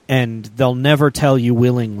 And they'll never tell you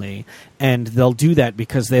willingly, and they'll do that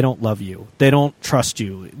because they don't love you. They don't trust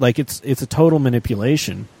you. Like it's a total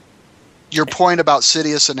manipulation. Your point about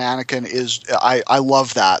Sidious and Anakin is I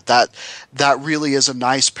love that. That really is a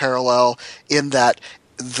nice parallel in that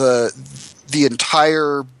the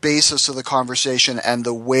entire basis of the conversation and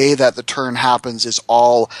the way that the turn happens is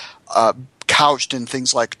all couched in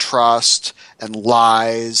things like trust and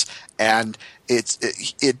lies, and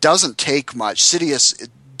it doesn't take much. Sidious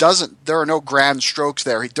doesn't. There are no grand strokes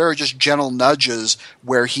there. There are just gentle nudges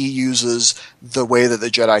where he uses the way that the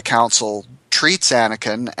Jedi Council treats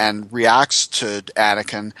Anakin and reacts to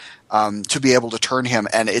Anakin to be able to turn him.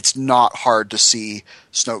 And it's not hard to see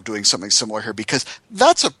Snoke doing something similar here, because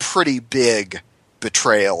that's a pretty big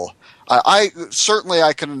betrayal. I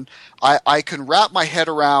can wrap my head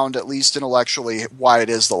around, at least intellectually, why it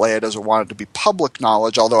is that Leia doesn't want it to be public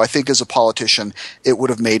knowledge, although I think as a politician it would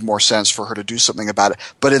have made more sense for her to do something about it.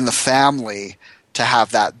 But in the family, to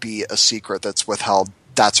have that be a secret that's withheld,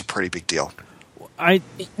 that's a pretty big deal.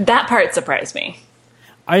 That part surprised me,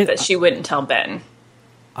 that she wouldn't tell Ben.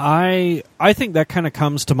 I think that kind of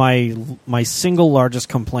comes to my single largest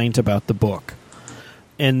complaint about the book.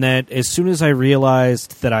 And that as soon as I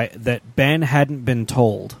realized that Ben hadn't been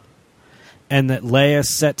told, and that Leia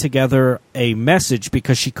set together a message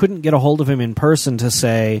because she couldn't get a hold of him in person to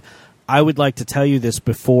say, I would like to tell you this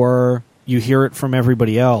before you hear it from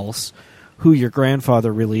everybody else, who your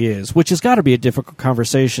grandfather really is, which has got to be a difficult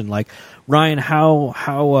conversation. Like, Ryan, how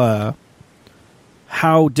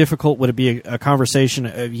difficult would it be a conversation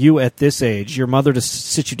of you at this age, your mother to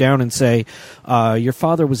sit you down and say, your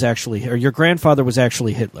father was actually, or your grandfather was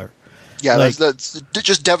actually Hitler? Yeah, like, that's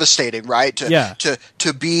just devastating, right?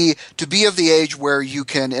 To be of the age where you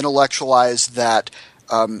can intellectualize that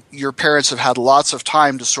your parents have had lots of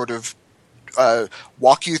time to sort of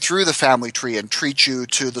walk you through the family tree and treat you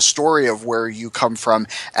to the story of where you come from,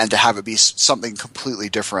 and to have it be something completely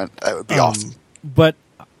different would be awful. But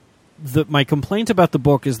my complaint about the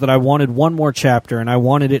book is that I wanted one more chapter, and I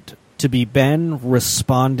wanted it to be Ben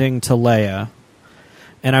responding to Leia,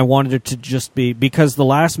 and I wanted it to just be, because the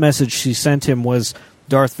last message she sent him was,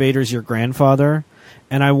 Darth Vader's your grandfather,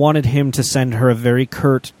 and I wanted him to send her a very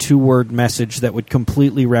curt 2-word message that would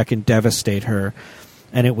completely wreck and devastate her,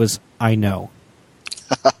 and it was, I know.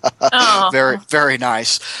 Oh. Very, very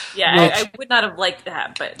nice. Yeah, I would not have liked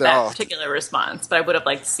that, that particular response. But I would have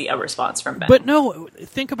liked to see a response from Ben. But no,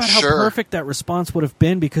 think about how perfect that response would have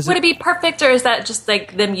been. Because would it be perfect, or is that just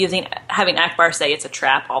like them having Akbar say it's a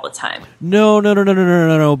trap all the time? No.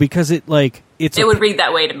 Because it would read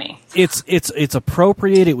that way to me. It's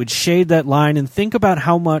appropriate. It would shade that line, and think about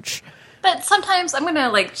how much. But sometimes I'm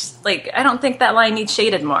gonna I don't think that line needs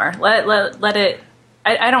shaded more. Let it.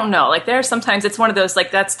 I don't know. Like, there's sometimes it's one of those, like,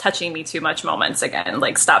 that's touching me too much moments again.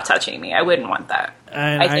 Like, stop touching me. I wouldn't want that.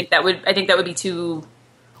 I think that would be too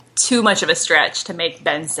much of a stretch to make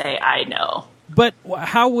Ben say, I know. But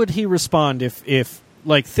how would he respond if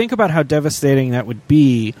think about how devastating that would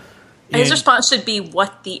be. His response should be,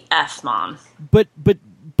 what the F, Mom? But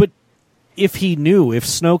if he knew, if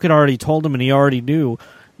Snoke had already told him and he already knew,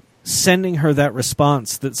 sending her that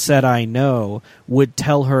response that said "I know" would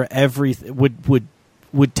tell her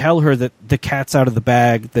would tell her that the cat's out of the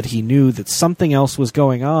bag, that he knew that something else was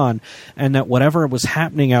going on, and that whatever was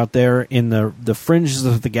happening out there in the fringes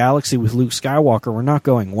of the galaxy with Luke Skywalker were not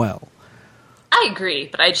going well. I agree,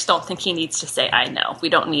 but I just don't think he needs to say "I know." We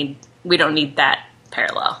don't need that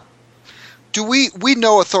parallel. Do we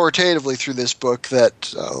know authoritatively through this book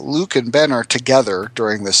that Luke and Ben are together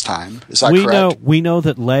during this time? Is that correct? We know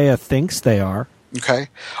that Leia thinks they are. Okay.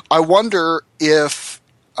 I wonder if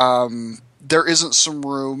there isn't some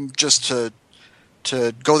room just to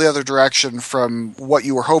go the other direction from what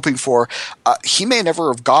you were hoping for. He may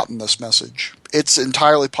never have gotten this message. It's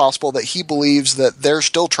entirely possible that he believes that they're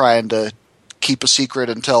still trying to keep a secret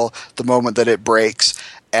until the moment that it breaks.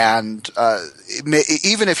 And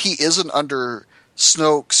even if he isn't under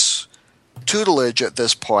Snoke's tutelage at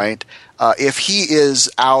this point, if he is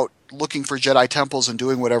out looking for Jedi temples and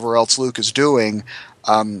doing whatever else Luke is doing,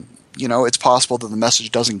 it's possible that the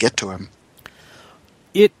message doesn't get to him.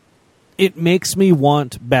 It makes me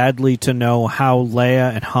want badly to know how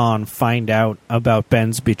Leia and Han find out about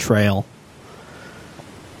Ben's betrayal.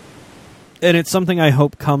 And it's something I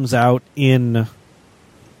hope comes out in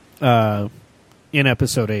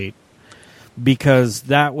Episode 8.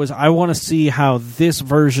 Because I want to see how this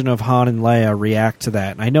version of Han and Leia react to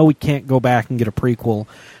that. And I know we can't go back and get a prequel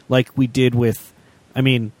like we did with...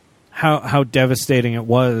 how devastating it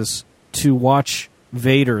was to watch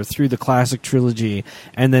Vader through the classic trilogy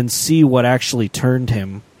and then see what actually turned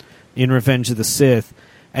him in Revenge of the Sith,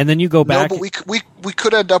 and then you go back. No, but we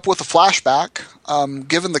could end up with a flashback.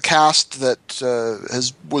 Given the cast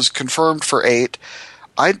that was confirmed for 8,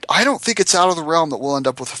 I don't think it's out of the realm that we'll end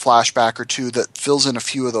up with a flashback or two that fills in a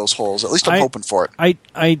few of those holes. At least I'm hoping for it.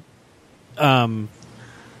 I don't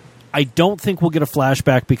think we'll get a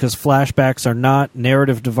flashback because flashbacks are not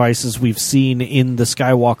narrative devices we've seen in the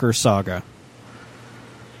Skywalker saga.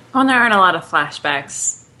 Well, there aren't a lot of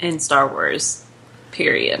flashbacks in Star Wars,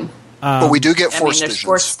 period. But we do get Force there's visions.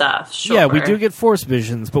 Force stuff, sure. Yeah, we do get Force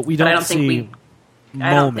visions, but we don't see moments. I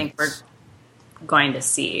don't think we're going to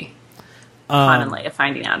see Han and Leia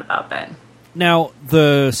finding out about Ben. Now,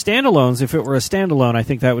 the standalones, if it were a standalone, I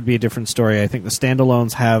think that would be a different story. I think the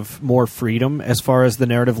standalones have more freedom as far as the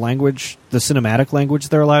narrative language, the cinematic language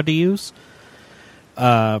they're allowed to use.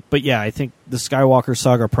 But yeah, I think the Skywalker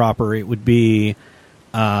saga proper, it would be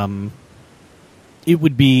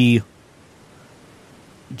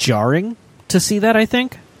jarring to see that, I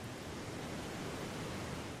think.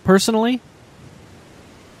 Personally.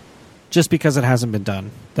 Just because it hasn't been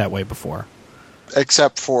done that way before.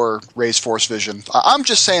 Except for Rey's Force vision. I'm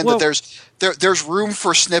just saying that there's room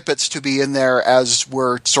for snippets to be in there as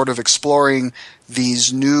we're sort of exploring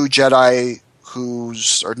these new Jedi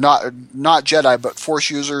are not Jedi, but Force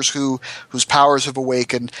users whose powers have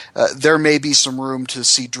awakened. There may be some room to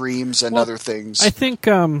see dreams and other things. I think,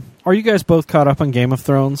 are you guys both caught up on Game of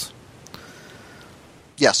Thrones?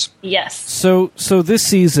 Yes. Yes. So this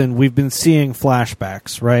season we've been seeing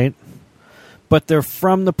flashbacks, right? But they're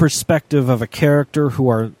from the perspective of a character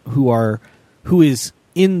who is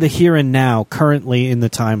in the here and now, currently in the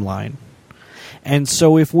timeline. And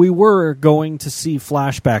so if we were going to see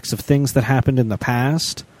flashbacks of things that happened in the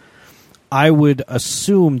past, I would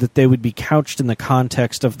assume that they would be couched in the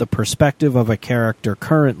context of the perspective of a character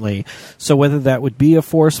currently. So whether that would be a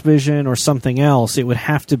Force vision or something else, it would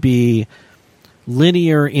have to be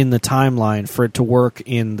linear in the timeline for it to work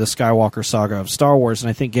in the Skywalker saga of Star Wars. And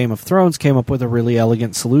I think Game of Thrones came up with a really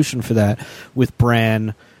elegant solution for that, with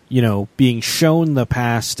Bran, being shown the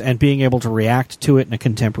past and being able to react to it in a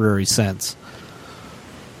contemporary sense.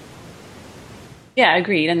 Yeah,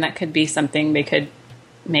 agreed. And that could be something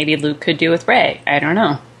maybe Luke could do with Rey. I don't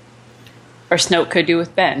know. Or Snoke could do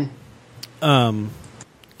with Ben.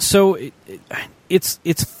 So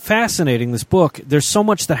it's fascinating, this book. There's so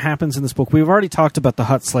much that happens in this book. We've already talked about the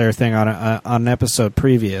Hutt Slayer thing on an episode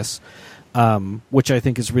previous, which I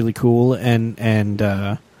think is really cool. And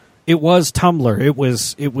it was Tumblr. It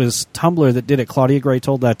was Tumblr that did it. Claudia Gray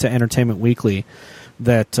told that to Entertainment Weekly,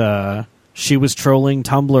 that she was trolling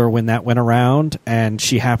Tumblr when that went around, and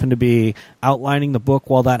she happened to be outlining the book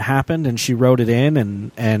while that happened, and she wrote it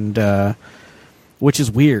in, and which is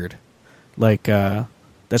weird. Like,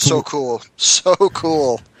 that's so cool. So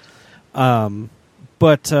cool.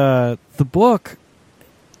 But the book,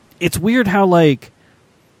 it's weird how,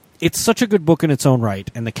 it's such a good book in its own right,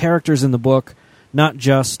 and the characters in the book, not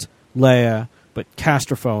just Leia, but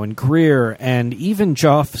Castropho and Greer, and even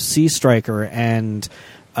Joff Seastriker, and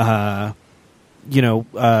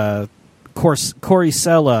Corey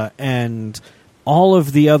Sella, and all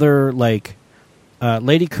of the other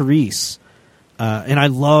Lady Carice. And I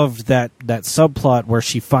loved that subplot where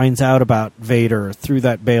she finds out about Vader through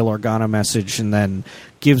that Bail Organa message and then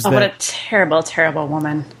gives what a terrible, terrible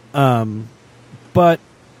woman. But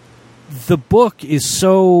the book is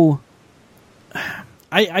so...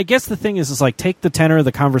 I guess the thing is like, take the tenor of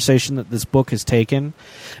the conversation that this book has taken,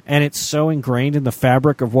 and it's so ingrained in the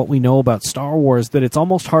fabric of what we know about Star Wars that it's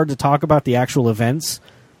almost hard to talk about the actual events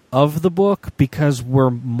of the book because we're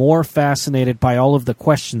more fascinated by all of the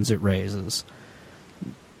questions it raises.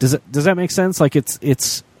 Does that make sense? Like it's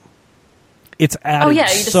added you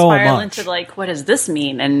just so spiral much into like, what does this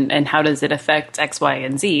mean, and how does it affect X, Y,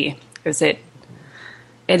 and Z? Because it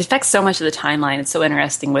affects so much of the timeline. It's so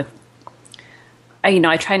interesting with.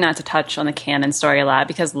 I try not to touch on the canon story a lot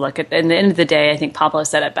because, look, at the end of the day, I think Pablo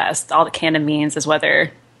said it best. All the canon means is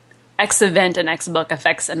whether X event in X book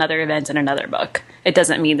affects another event in another book. It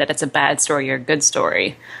doesn't mean that it's a bad story or a good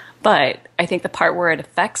story. But I think the part where it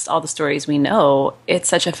affects all the stories we know, it's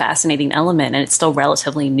such a fascinating element, and it's still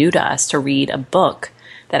relatively new to us to read a book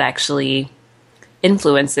that actually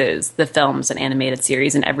influences the films and animated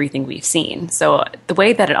series and everything we've seen. So the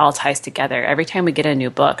way that it all ties together, every time we get a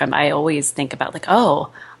new book, I always think about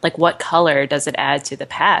what color does it add to the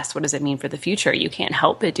past? What does it mean for the future? You can't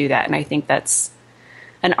help but do that. And I think that's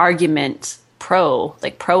an argument pro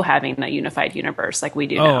having a unified universe like we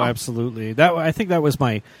do now. Oh, absolutely. I think that was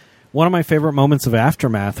one of my favorite moments of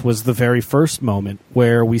Aftermath was the very first moment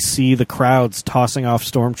where we see the crowds tossing off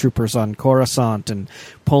stormtroopers on Coruscant and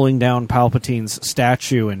pulling down Palpatine's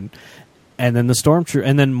statue, and then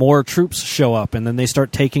and then more troops show up, and then they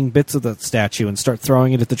start taking bits of the statue and start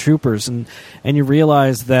throwing it at the troopers, and you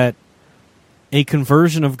realize that a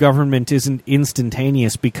conversion of government isn't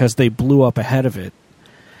instantaneous because they blew up ahead of it.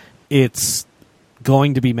 It's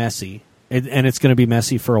going to be messy. And it's going to be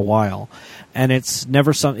messy for a while. And it's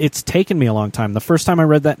taken me a long time. The first time I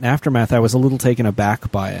read that in Aftermath, I was a little taken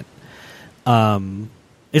aback by it.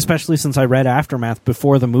 Especially since I read Aftermath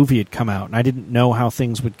before the movie had come out, and I didn't know how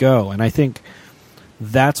things would go. And I think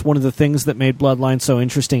that's one of the things that made Bloodline so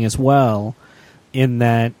interesting as well, in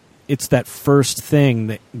that it's that first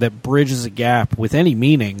thing that bridges a gap with any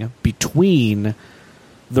meaning between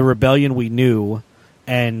the rebellion we knew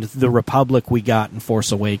and the Republic we got in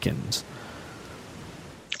Force Awakens.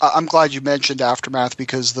 I'm glad you mentioned Aftermath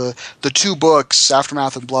because the two books,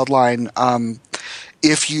 Aftermath and Bloodline,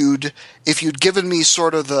 if you'd given me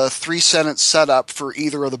sort of the 3-sentence setup for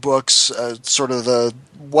either of the books, sort of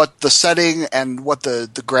what the setting and what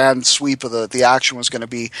the grand sweep of the action was going to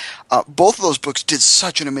be, both of those books did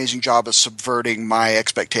such an amazing job of subverting my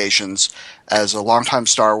expectations as a longtime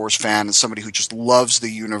Star Wars fan and somebody who just loves the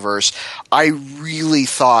universe. I really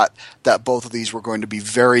thought that both of these were going to be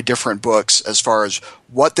very different books as far as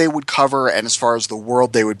what they would cover and as far as the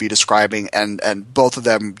world they would be describing, and both of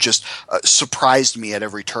them just surprised me at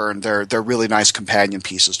every turn. They're really nice companion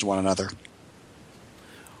pieces to one another.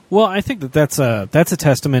 Well, I think that's a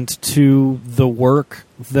testament to the work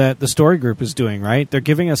that the story group is doing, right? They're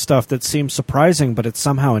giving us stuff that seems surprising, but it's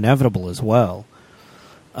somehow inevitable as well.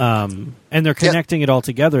 And they're connecting it all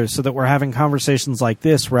together so that we're having conversations like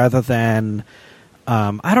this rather than...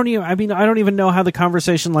 I don't even know how the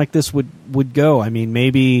conversation like this would go. I mean,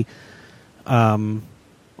 maybe...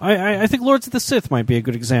 I think Lords of the Sith might be a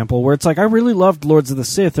good example, where it's like, I really loved Lords of the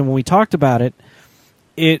Sith, and when we talked about it,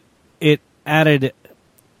 it added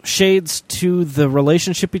shades to the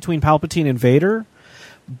relationship between Palpatine and Vader,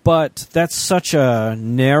 but that's such a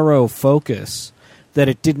narrow focus that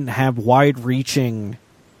it didn't have wide-reaching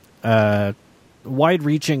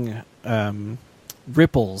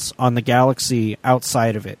ripples on the galaxy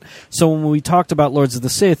outside of it. So when we talked about Lords of the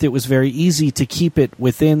Sith, it was very easy to keep it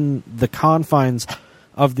within the confines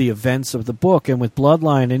of the events of the book. And with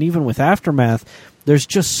Bloodline and even with Aftermath, there's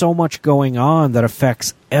just so much going on that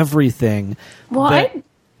affects everything. Well,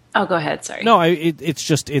 go ahead. Sorry. No,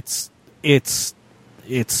 it's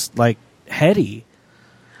like heady.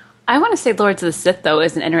 I want to say Lords of the Sith, though,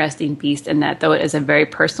 is an interesting beast in that, though it is a very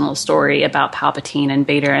personal story about Palpatine and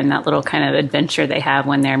Vader and that little kind of adventure they have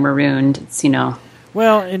when they're marooned. It's,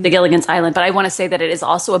 the Gilligan's Island. But I want to say that it is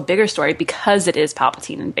also a bigger story because it is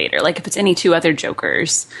Palpatine and Vader. Like, if it's any two other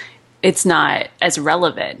Jokers, it's not as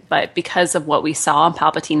relevant. But because of what we saw in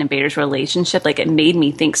Palpatine and Vader's relationship, like, it made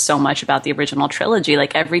me think so much about the original trilogy.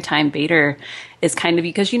 Like, every time Vader is kind of,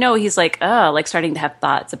 because, he's like starting to have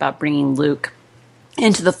thoughts about bringing Luke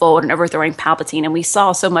into the fold and overthrowing Palpatine. And we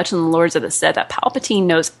saw so much in the Lords of the Sith that Palpatine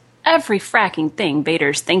knows every fracking thing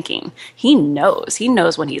Vader's thinking. He knows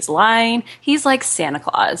when he's lying. He's like Santa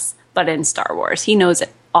Claus, but in Star Wars. He knows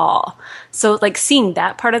all. So like seeing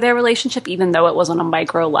that part of their relationship, even though it was on a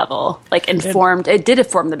micro level, like it did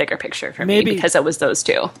inform the bigger picture for me because it was those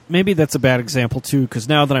two. Maybe that's a bad example too, because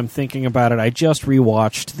now that I'm thinking about it, I just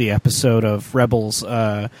rewatched the episode of Rebels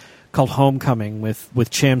called Homecoming with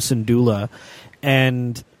Cham Syndulla,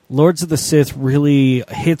 and Lords of the Sith really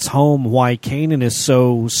hits home why Kanan is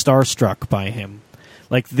so starstruck by him.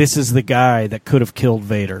 Like, this is the guy that could have killed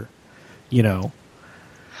Vader, you know.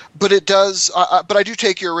 But it does. But I do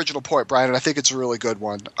take your original point, Brian, and I think it's a really good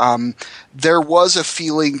one. There was a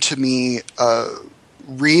feeling to me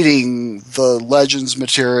reading the Legends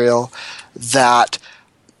material that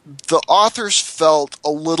the authors felt a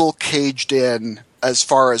little caged in as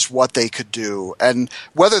far as what they could do, and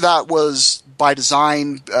whether that was by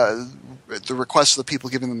design, the request of the people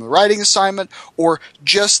giving them the writing assignment, or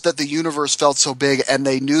just that the universe felt so big and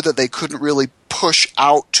they knew that they couldn't really push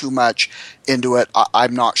out too much into it,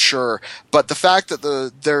 I'm not sure. But the fact that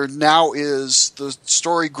there now is the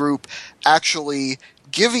story group actually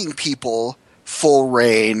giving people full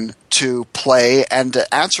reign to play and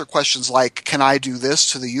to answer questions like, can I do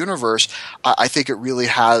this to the universe? I think it really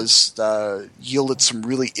has yielded some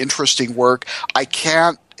really interesting work. I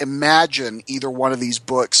can't imagine either one of these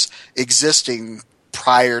books existing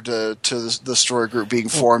prior to the story group being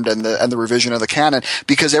formed and the revision of the canon,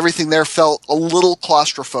 because everything there felt a little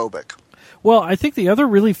claustrophobic. Well, I think the other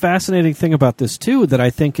really fascinating thing about this too, that I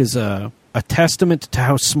think is a testament to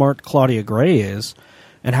how smart Claudia Gray is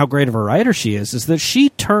and how great of a writer she is that she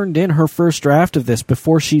turned in her first draft of this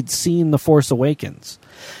before she'd seen The Force Awakens,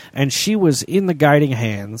 and she was in the guiding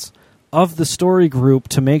hands of the story group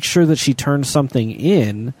to make sure that she turned something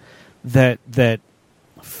in that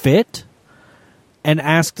fit, and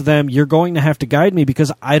asked them, you're going to have to guide me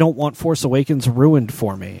because I don't want Force Awakens ruined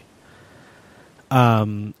for me.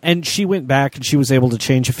 And she went back and she was able to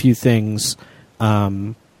change a few things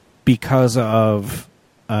because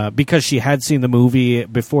she had seen the movie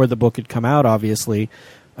before the book had come out, obviously.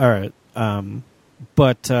 What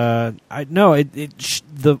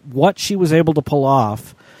she was able to pull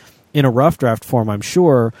off in a rough draft form, I'm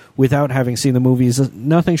sure, without having seen the movie, is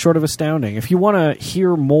nothing short of astounding. If you want to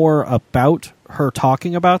hear more about her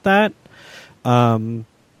talking about that,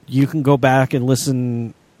 you can go back and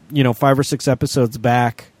listen, 5 or 6 episodes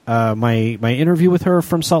back, my interview with her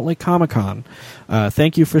from Salt Lake Comic-Con.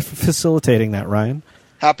 Thank you for facilitating that, Ryan.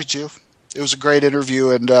 Happy to. It was a great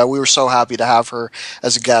interview, and we were so happy to have her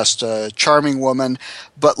as a guest. Charming woman,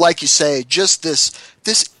 but like you say, just this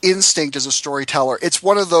instinct as a storyteller. It's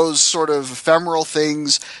one of those sort of ephemeral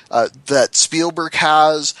things that Spielberg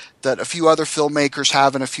has, that a few other filmmakers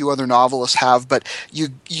have, and a few other novelists have. But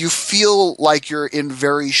you feel like you're in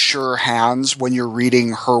very sure hands when you're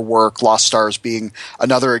reading her work. Lost Stars being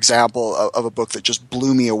another example of a book that just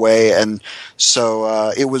blew me away, and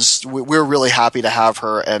so we're really happy to have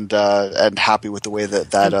her, and happy with the way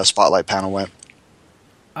that spotlight panel went.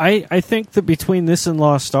 I think that between this and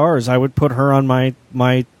Lost Stars, I would put her on my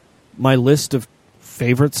list of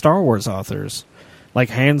favorite Star Wars authors, like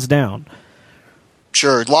hands down.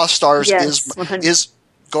 Sure, Lost Stars yes, is.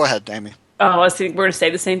 Go ahead, Amy. Oh, I was thinking we're going to say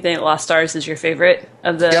the same thing. Lost Stars is your favorite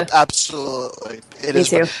of the. Yep, absolutely. It is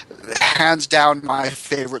too. Hands down my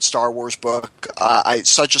favorite Star Wars book.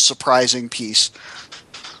 Such a surprising piece.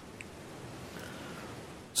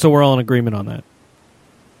 So we're all in agreement on that.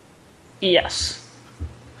 Yes.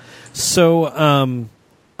 So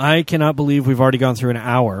I cannot believe we've already gone through an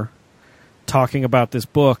hour talking about this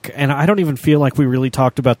book, and I don't even feel like we really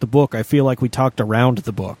talked about the book. I feel like we talked around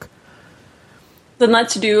the book. Then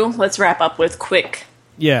let's wrap up with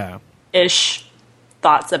quick-ish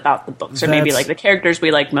thoughts about the books, or maybe like the characters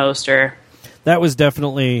we like most, or... That was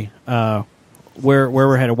definitely where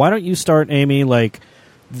we're headed. Why don't you start, Amy, like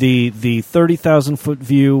the 30,000-foot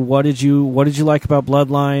view? What did you like about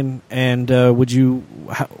Bloodline, and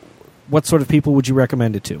what sort of people would you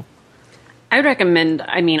recommend it to? I would recommend,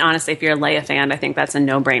 honestly, if you're a Leia fan, I think that's a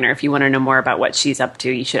no-brainer. If you want to know more about what she's up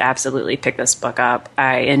to, you should absolutely pick this book up.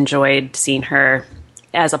 I enjoyed seeing her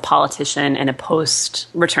as a politician in a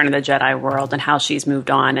post-Return of the Jedi world, and how she's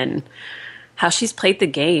moved on and how she's played the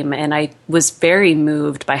game. And I was very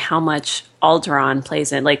moved by how much Alderaan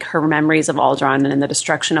plays in, like her memories of Alderaan and the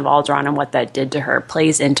destruction of Alderaan and what that did to her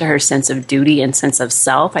plays into her sense of duty and sense of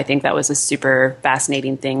self. I think that was a super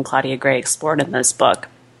fascinating thing Claudia Gray explored in this book.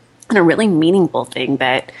 And a really meaningful thing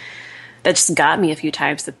that just got me a few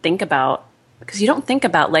times to think about, because you don't think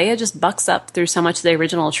about Leia just bucks up through so much of the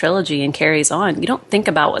original trilogy and carries on. You don't think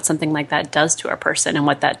about what something like that does to a person and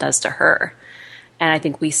what that does to her. And I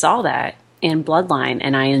think we saw that in Bloodline,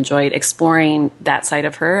 and I enjoyed exploring that side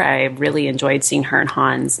of her. I really enjoyed seeing her and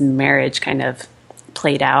Han's marriage kind of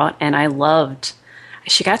played out, and I loved.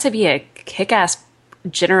 She got to be a kick-ass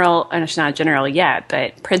general. She's not a general yet,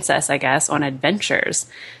 but princess, I guess, on adventures.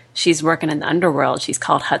 She's working in the underworld. She's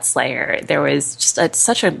called Hut Slayer. There was just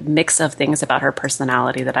such a mix of things about her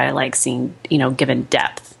personality that I like seeing, given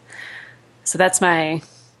depth. So that's my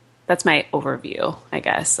overview, I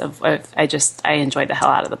guess. I enjoyed the hell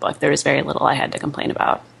out of the book. There was very little I had to complain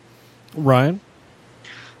about. Ryan?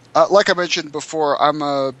 Like I mentioned before, I'm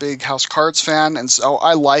a big House of Cards fan, and so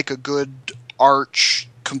I like a good arch,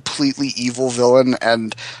 completely evil villain,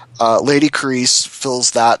 and Lady Carice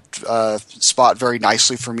fills that spot very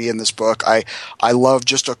nicely for me in this book. I love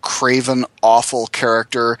just a craven, awful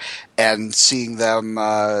character and seeing them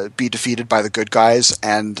be defeated by the good guys,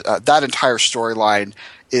 and that entire storyline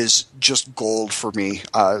is just gold for me.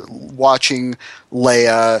 Watching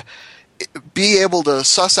Leia be able to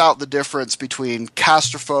suss out the difference between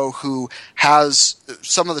Castrophil, who has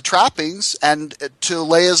some of the trappings, and to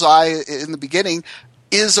Leia's eye in the beginning,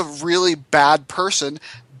 is a really bad person,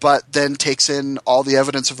 but then takes in all the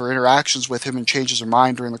evidence of her interactions with him and changes her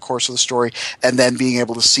mind during the course of the story, and then being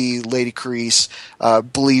able to see Lady Carice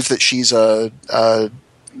believe that she's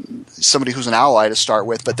somebody who's an ally to start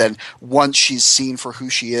with, but then once she's seen for who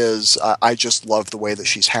she is, I just love the way that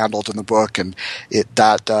she's handled in the book, and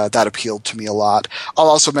that appealed to me a lot. I'll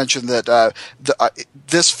also mention that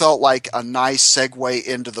this felt like a nice segue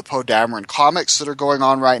into the Poe Dameron comics that are going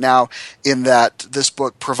on right now, in that this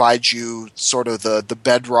book provides you sort of the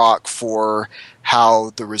bedrock for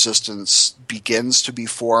how the Resistance begins to be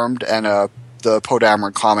formed, and the Poe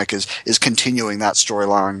Dameron comic is continuing that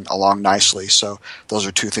storyline along nicely. So those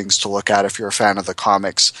are two things to look at if you're a fan of the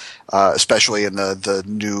comics, especially in the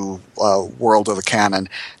new world of the canon.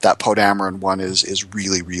 That Poe Dameron one is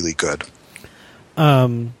really, really good.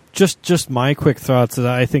 Just my quick thoughts.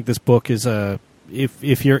 I think this book is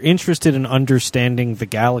if you're interested in understanding the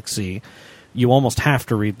galaxy, you almost have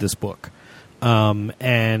to read this book.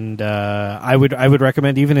 And I would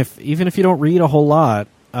recommend, even if you don't read a whole lot,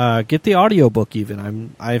 get the audiobook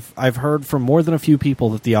even. I've heard from more than a few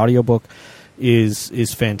people that the audiobook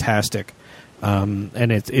is fantastic.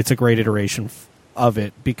 And it's a great iteration of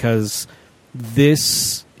it, because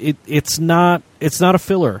it's not a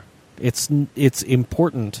filler. It's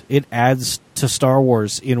important. It adds to Star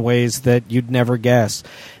Wars in ways that you'd never guess.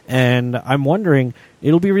 And I'm wondering,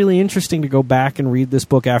 it'll be really interesting to go back and read this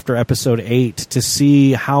book after Episode 8 to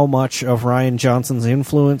see how much of Rian Johnson's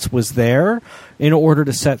influence was there in order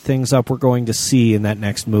to set things up we're going to see in that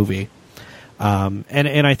next movie.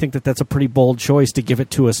 And I think that that's a pretty bold choice to give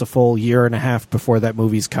it to us a full year and a half before that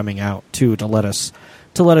movie's coming out, too, to let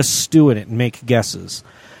us stew in it and make guesses.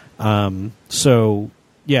 So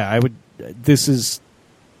yeah, this is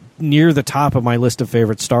near the top of my list of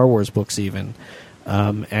favorite Star Wars books even.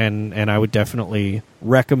 And I would definitely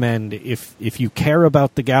recommend, if you care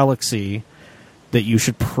about the galaxy, that you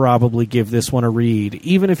should probably give this one a read.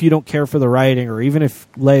 Even if you don't care for the writing, or even if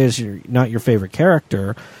Leia's not your favorite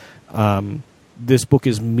character, this book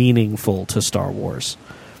is meaningful to Star Wars.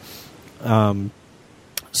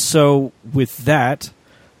 So with that's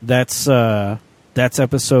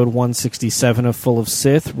episode 167 of Full of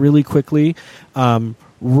Sith. Really quickly,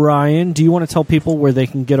 Ryan, do you want to tell people where they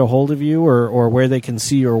can get a hold of you, or where they can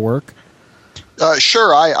see your work?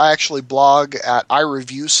 Sure. I actually blog at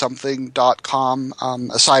ireviewsomething.com.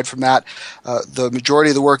 Aside from that, the majority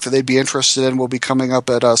of the work that they'd be interested in will be coming up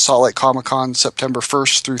at Salt Lake Comic-Con September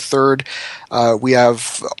 1st through 3rd. We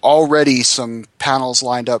have already some panels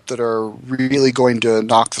lined up that are really going to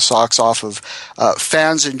knock the socks off of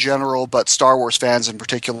fans in general, but Star Wars fans in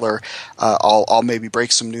particular. I'll maybe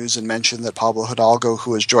break some news and mention that Pablo Hidalgo,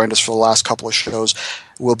 who has joined us for the last couple of shows,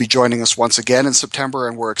 will be joining us once again in September,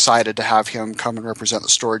 and we're excited to have him come and represent the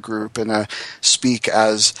story group and speak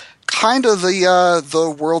as kind of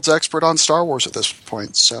the world's expert on Star Wars at this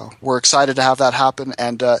point. So we're excited to have that happen,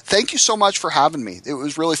 and thank you so much for having me. It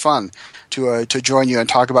was really fun to join you and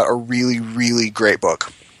talk about a really, really great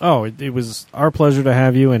book. Oh, it was our pleasure to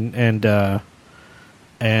have you, and I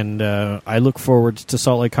look forward to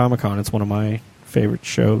Salt Lake Comic-Con. It's one of my favorite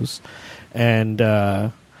shows. And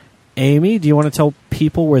Amy, do you want to tell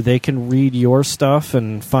people where they can read your stuff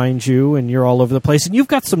and find you? And you're all over the place, and you've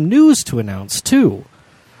got some news to announce too.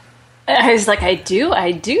 I was like, I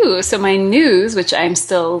do. So my news, which I'm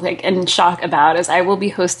still in shock about, is I will be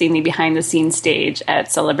hosting the behind-the-scenes stage at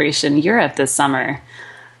Celebration Europe this summer,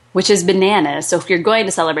 which is bananas. So if you're going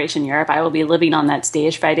to Celebration Europe, I will be living on that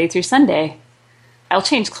stage Friday through Sunday. I'll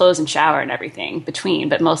change clothes and shower and everything between,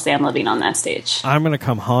 but mostly I'm living on that stage. I'm going to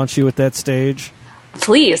come haunt you at that stage.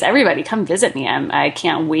 Please, everybody, come visit me. I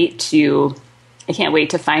can't wait to I can't wait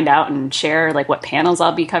to find out and share like what panels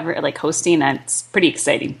I'll be hosting. It's pretty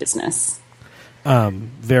exciting business.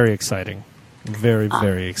 Very exciting. Very,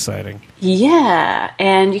 very exciting. Yeah,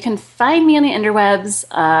 and you can find me on the interwebs,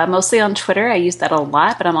 mostly on Twitter. I use that a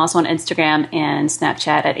lot, but I'm also on Instagram and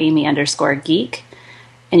Snapchat at Amy_geek.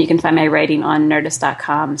 And you can find my writing on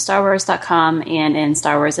Nerdist.com, StarWars.com, and in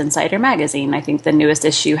Star Wars Insider magazine. I think the newest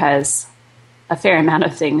issue has a fair amount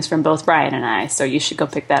of things from both Bryan and I, so you should go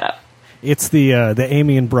pick that up. It's the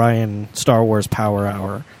Amy and Bryan Star Wars Power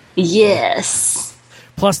Hour. Yes.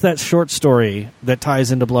 Plus that short story that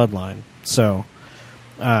ties into Bloodline. So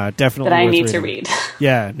definitely that I worth need reading. to read.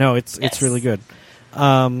 Yeah, no, it's really good.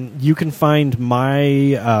 You can find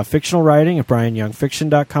my fictional writing at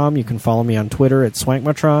BryanYoungFiction.com. You can follow me on Twitter at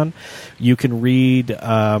Swankmatron. You can read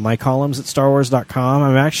my columns at StarWars.com.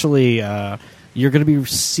 I'm actually you're going to be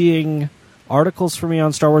seeing articles for me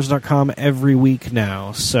on StarWars.com every week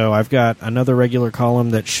now. So I've got another regular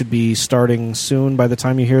column that should be starting soon by the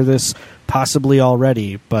time you hear this, possibly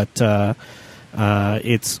already. But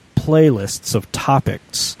it's playlists of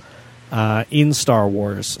topics in Star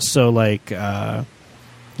Wars. So like,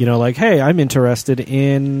 hey, I'm interested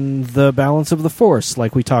in the balance of the Force,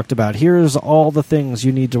 like we talked about. Here's all the things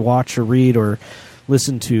you need to watch or read or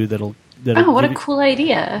listen to that'll what a cool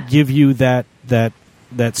idea. Give you that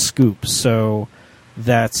scoop. So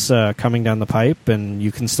that's coming down the pipe, and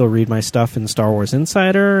you can still read my stuff in Star Wars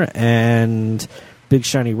Insider and Big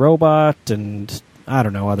Shiny Robot and I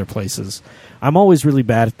don't know, other places. I'm always really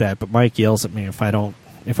bad at that, but Mike yells at me if I don't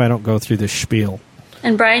go through this spiel.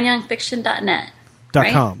 And BryanYoungFiction.net.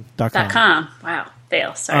 Right? .com. Wow.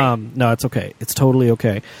 Fail. Sorry. No, it's okay. It's totally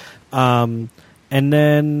okay. And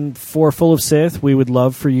then for Full of Sith, we would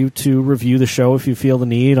love for you to review the show if you feel the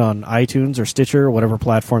need on iTunes or Stitcher or whatever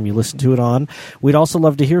platform you listen to it on. We'd also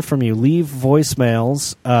love to hear from you. Leave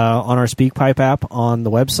voicemails on our SpeakPipe app on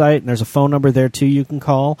the website, and there's a phone number there too you can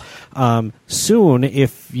call. Soon,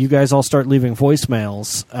 if you guys all start leaving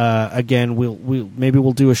voicemails, again,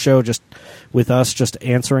 we'll do a show just with us just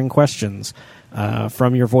answering questions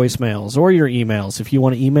from your voicemails or your emails. If you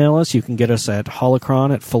want to email us, you can get us at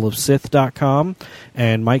holocron@fullofsith.com,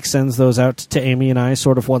 and Mike sends those out to Amy and I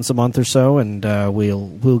sort of once a month or so, and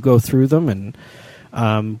we'll go through them, and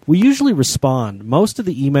we usually respond. Most of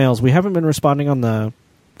the emails, we haven't been responding on the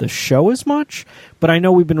show as much, but I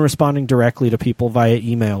know we've been responding directly to people via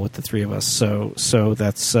email with the three of us, so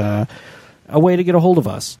that's a way to get a hold of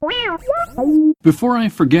us. Before I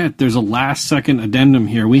forget, there's a last-second addendum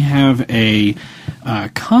here. We have a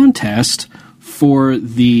contest for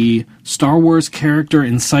the Star Wars Character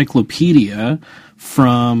Encyclopedia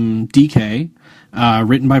from DK,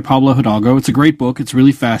 written by Pablo Hidalgo. It's a great book. It's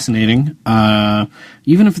really fascinating.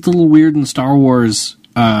 Even if it's a little weird in Star Wars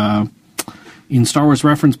reference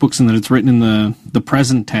books and that it's written in the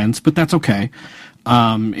present tense, but that's okay.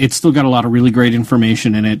 It's still got a lot of really great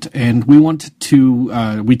information in it, and we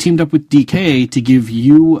we teamed up with DK to give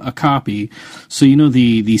you a copy. So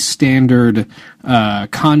the standard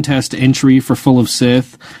contest entry for Full of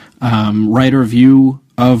Sith, write a review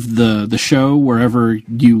of the show wherever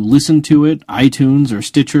you listen to it, iTunes or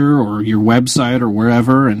Stitcher or your website or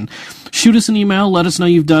wherever, and shoot us an email, let us know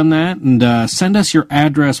you've done that, and send us your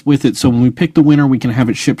address with it so when we pick the winner we can have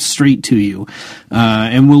it shipped straight to you,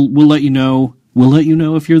 and we'll let you know. We'll let you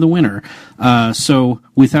know if you're the winner. So,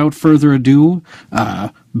 without further ado,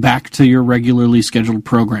 back to your regularly scheduled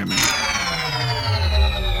programming.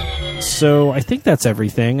 So, I think that's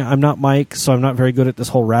everything. I'm not Mike, so I'm not very good at this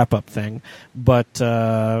whole wrap-up thing. But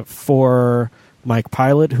for Mike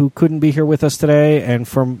Pilot, who couldn't be here with us today, and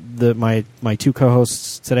from my two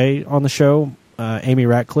co-hosts today on the show, Amy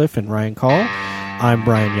Ratcliffe and Ryan Call, I'm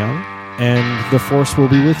Bryan Young, and the Force will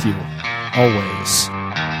be with you, always.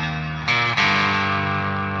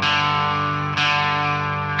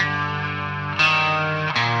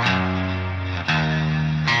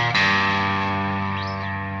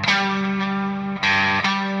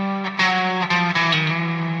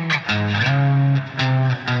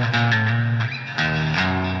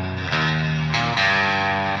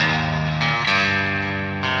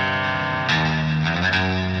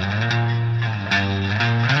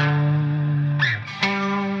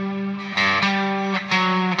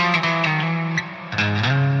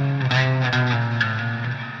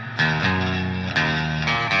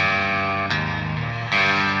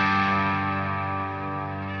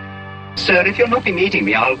 Sir, if you'll not be meeting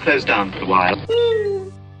me, I'll close down for a while.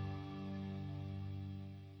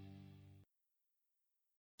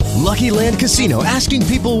 Lucky Land Casino, asking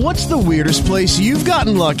people, what's the weirdest place you've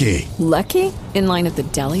gotten lucky? Lucky? In line at the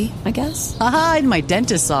deli, I guess? Aha, in my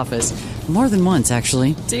dentist's office. More than once,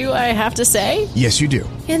 actually. Do I have to say? Yes, you do.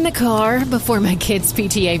 In the car before my kids'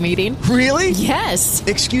 PTA meeting. Really? Yes.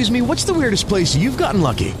 Excuse me, what's the weirdest place you've gotten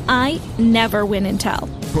lucky? I never win and tell.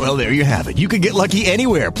 Well, there you have it. You can get lucky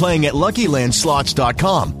anywhere, playing at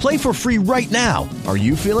LuckyLandSlots.com. Play for free right now. Are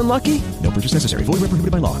you feeling lucky? No purchase necessary. Void where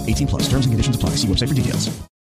prohibited by law. 18+. Terms and conditions apply. See website for details.